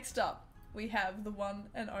 next up, we have the one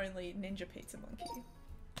and only Ninja Pizza Monkey.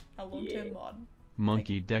 A long-term mod.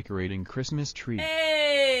 Monkey decorating Christmas tree.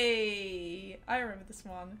 Hey! I remember this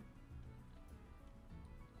one.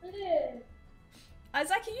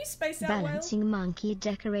 Isaac, can you space out whale? Balancing monkey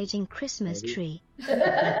decorating Christmas Maybe. tree.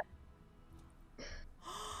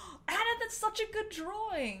 That's such a good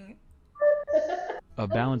drawing. A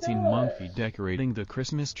balancing monkey decorating the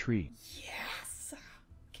Christmas tree. Yes.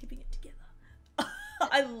 Keeping it together.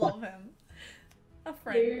 I love him. A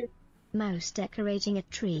friend. Mouse decorating a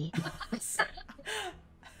tree.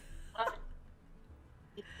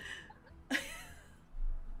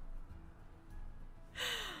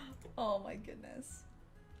 Oh my goodness.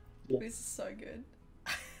 This is so good.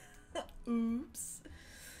 Oops.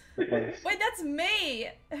 Wait, that's me!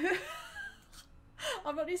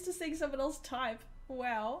 I'm not used to seeing someone else type.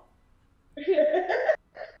 Wow.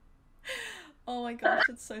 Oh my gosh,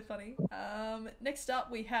 that's so funny. Next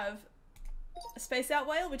up we have a Space Out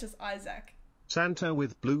Whale, which is Isaac. Santa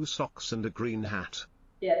with blue socks and a green hat.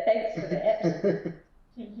 Yeah, thanks for that.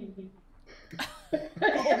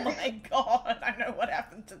 Oh my god, I know what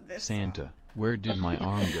happened to this. Santa, where did my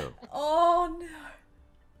arm go? Oh no.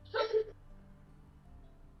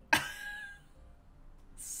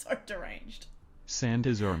 So deranged.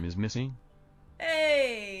 Santa's arm is missing?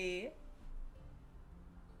 Hey!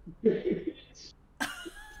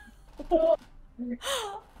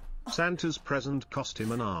 Santa's present cost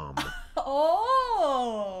him an arm.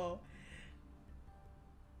 Oh!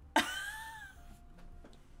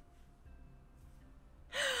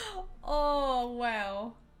 Oh,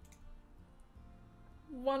 wow.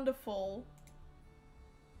 Wonderful.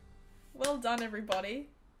 Well done, everybody.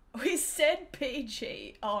 We said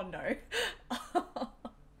PG. Oh, no.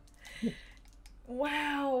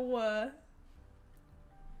 Wow.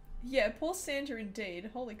 Yeah, poor Santa indeed.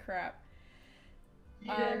 Holy crap.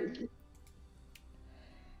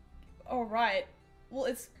 Alright.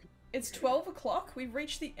 Well, it's 12 o'clock. We've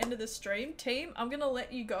reached the end of the stream. Team, I'm gonna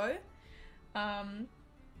let you go. Thank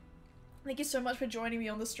you so much for joining me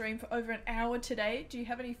on the stream for over an hour today. Do you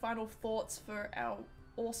have any final thoughts for our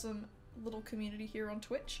awesome little community here on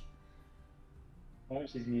Twitch? Oh,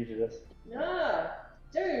 she's muted us. Nah,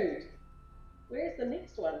 dude. Where's the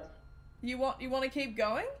next one? You want to keep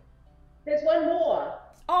going? There's one more.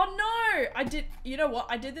 Oh no! You know what?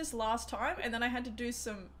 I did this last time and then I had to do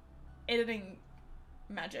some editing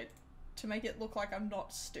magic to make it look like I'm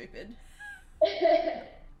not stupid.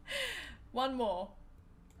 One more.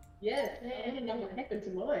 Yeah, and what happened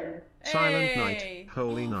to mine? Silent Hey! night,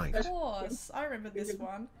 holy night. Of course, I remember this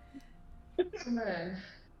one. Man.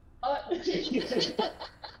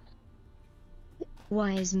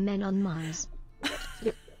 Wise men on Mars.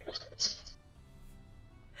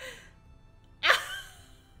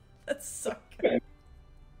 That's so good.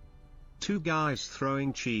 Two guys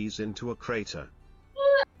throwing cheese into a crater.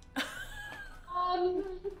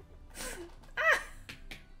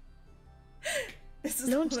 This is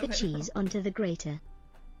Launch one the of cheese onto the grater.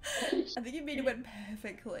 I think you mean it went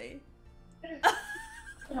perfectly.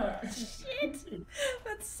 Shit!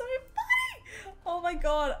 That's so funny! Oh my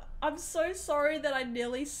god, I'm so sorry that I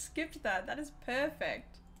nearly skipped that. That is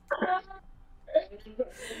perfect.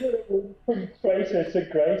 From crater to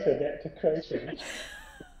greater, that to crater.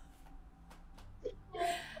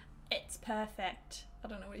 It's perfect. I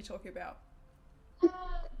don't know what you're talking about.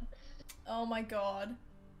 Oh my god.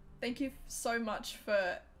 Thank you so much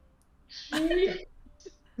for... Thank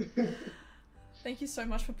you so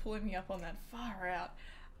much for pulling me up on that. Far out.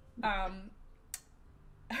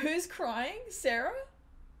 Who's crying? Sarah?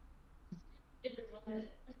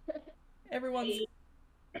 Everyone's...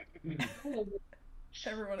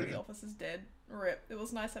 Everyone in the office is dead. RIP. It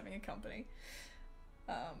was nice having a company.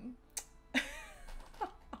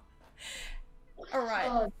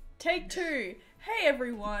 Alright. Take two. Hey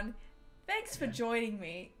everyone. Thanks for joining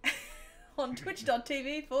me on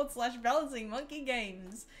twitch.tv/balancing monkey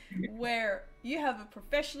games, where you have a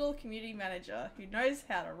professional community manager who knows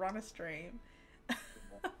how to run a stream.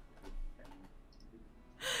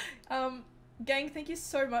 Gang, thank you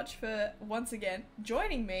so much for once again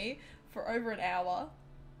joining me for over an hour,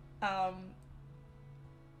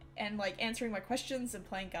 and like answering my questions and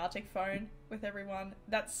playing Gartic Phone with everyone.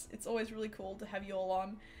 It's always really cool to have you all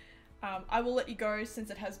on. I will let you go since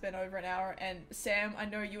it has been over an hour, and Sam, I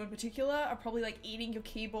know you in particular are probably like eating your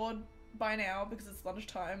keyboard by now because it's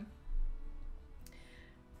lunchtime.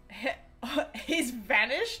 He's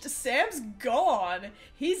vanished? Sam's gone!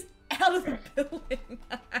 He's out of the building!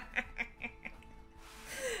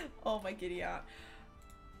 Oh my giddy aunt.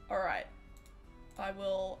 Alright. I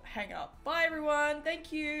will hang up. Bye everyone!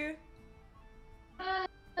 Thank you!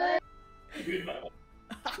 Good night.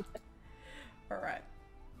 Alright.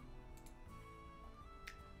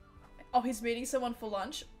 Oh, he's meeting someone for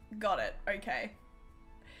lunch? Got it. Okay.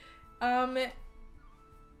 I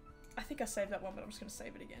think I saved that one, but I'm just gonna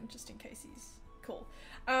save it again, just in case he's Cool.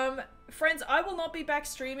 Friends, I will not be back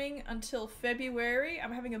streaming until February.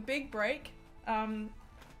 I'm having a big break.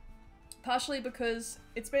 Partially because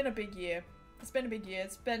it's been a big year. It's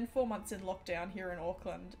been 4 months in lockdown here in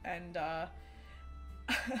Auckland, and I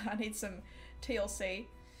need some TLC.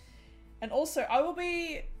 And also, I will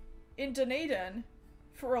be in Dunedin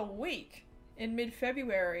for a week in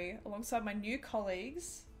mid-February alongside my new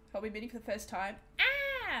colleagues. I'll be meeting for the first time.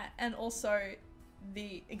 And also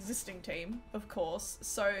the existing team, of course.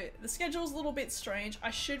 So the schedule's a little bit strange.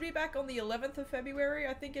 I should be back on the 11th of February,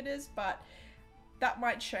 I think it is, but that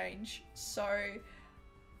might change. So,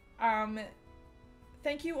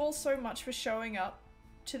 thank you all so much for showing up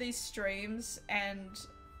to these streams and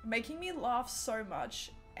making me laugh so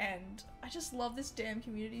much. And I just love this damn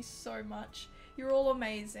community so much. You're all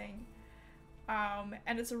amazing.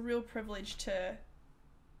 And it's a real privilege to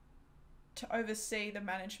oversee the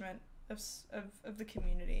management of the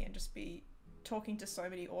community and just be talking to so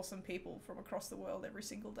many awesome people from across the world every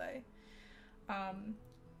single day.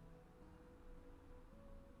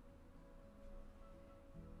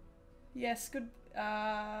 Yes, good.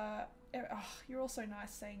 You're all so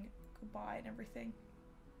nice saying goodbye and everything.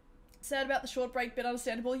 Sad about the short break, but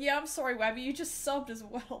understandable. Yeah, I'm sorry, Wabby, you just subbed as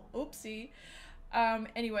well. Oopsie.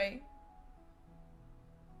 Anyway.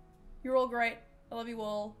 You're all great. I love you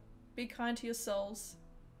all. Be kind to yourselves.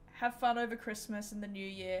 Have fun over Christmas and the New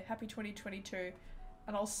Year. Happy 2022.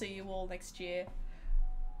 And I'll see you all next year.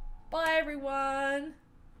 Bye, everyone!